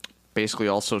on basically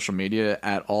all social media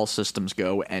at All Systems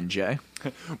Go NJ.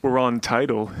 We're on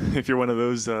Tidal, if you're one of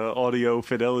those audio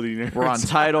fidelity nerds. We're on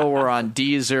Tidal, we're on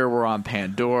Deezer, we're on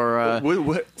Pandora.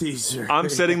 What? Deezer. I'm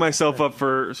setting myself up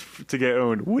to get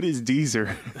owned. What is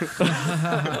Deezer?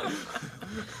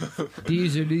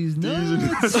 These are these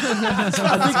nuts.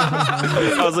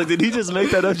 I was like, did he just make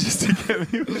that up just to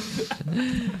get me?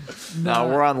 No,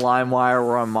 we're on LimeWire,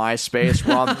 we're on MySpace,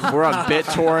 we're on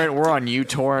BitTorrent, we're on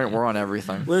uTorrent, we're on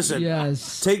everything. Listen,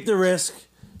 Yes. take the risk.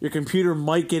 Your computer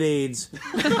might get AIDS,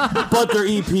 but their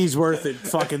EP's worth it.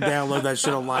 Fucking download that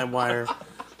shit on LimeWire.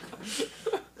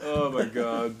 Oh my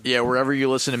god. Yeah, wherever you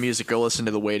listen to music, go listen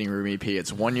to the Waiting Room EP.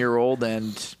 It's 1 year old,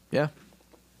 and yeah.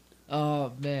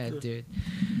 Oh man, dude.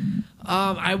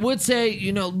 I would say,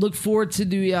 look forward to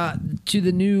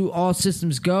the new All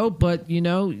Systems Go, but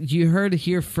you heard it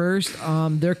here first.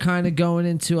 They're kind of going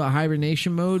into a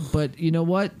hibernation mode, but you know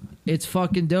what? It's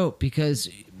fucking dope because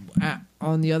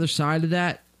on the other side of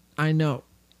that, I know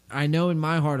in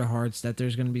my heart of hearts that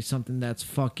there's going to be something that's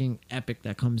fucking epic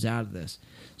that comes out of this.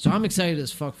 So I'm excited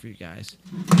as fuck for you guys.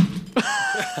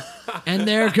 And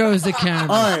there goes the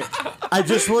camera. All right, I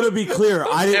just want to be clear.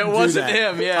 I didn't It wasn't do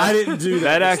that. him, yeah. I didn't do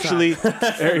that. That this actually,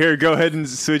 time. here, go ahead and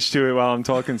switch to it while I'm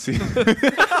talking. See,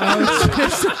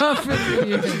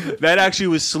 that actually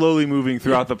was slowly moving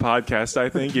throughout the podcast. I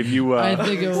think if you, I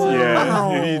think it was.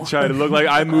 yeah, if you try to look like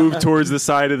I moved towards the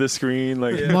side of the screen,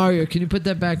 like Mario, can you put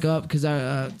that back up? Because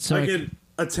I can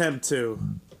attempt to.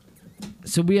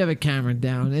 So we have a camera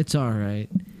down. It's all right.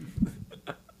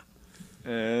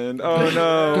 and oh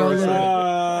no, Go we're little-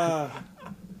 sorry.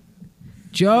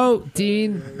 Joe,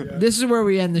 Dean, this is where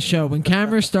we end the show. When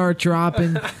cameras start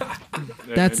dropping,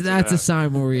 that's a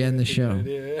sign where we end the show.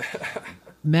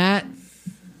 Matt,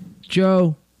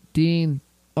 Joe, Dean,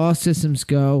 All Systems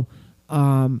Go.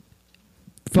 Fucking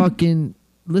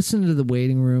listen to the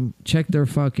Waiting Room. Check their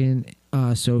fucking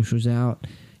socials out.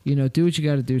 Do what you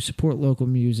got to do. Support local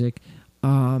music.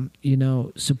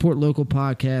 Support local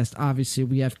podcasts. Obviously,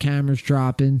 we have cameras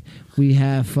dropping. We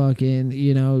have fucking,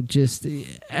 just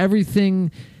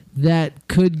everything that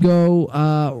could go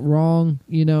wrong.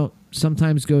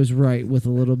 Sometimes goes right with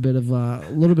a little bit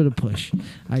of push,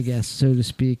 I guess, so to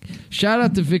speak. Shout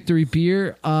out to Victory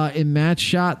Beer in Match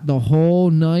Shot the whole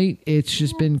night. It's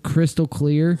just been crystal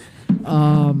clear.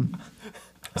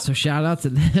 So shout out to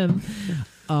them.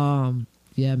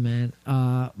 Yeah, man.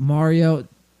 Mario.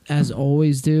 As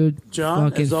always, dude. John,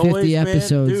 fucking as 50 always,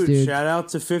 episodes, man. dude. Shout out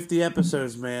to 50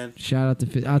 episodes, man. Shout out to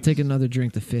 50. I'll take another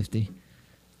drink to 50.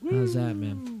 How's that,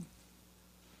 man?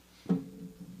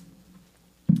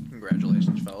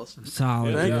 Congratulations, fellas.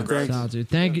 Solid, Thank you, dude. thanks. Solid, dude.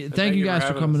 Thank you for guys for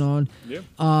having coming us. on. Yeah.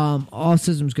 All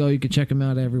Systems Go. You can check them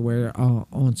out everywhere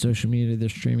on social media. They're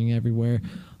streaming everywhere.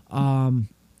 Guys,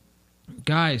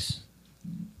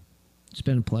 it's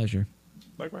been a pleasure.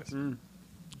 Likewise.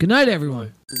 Good night,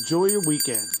 everyone. Enjoy your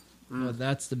weekend. Well,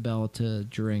 that's the bell to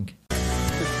drink.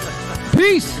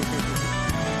 Peace.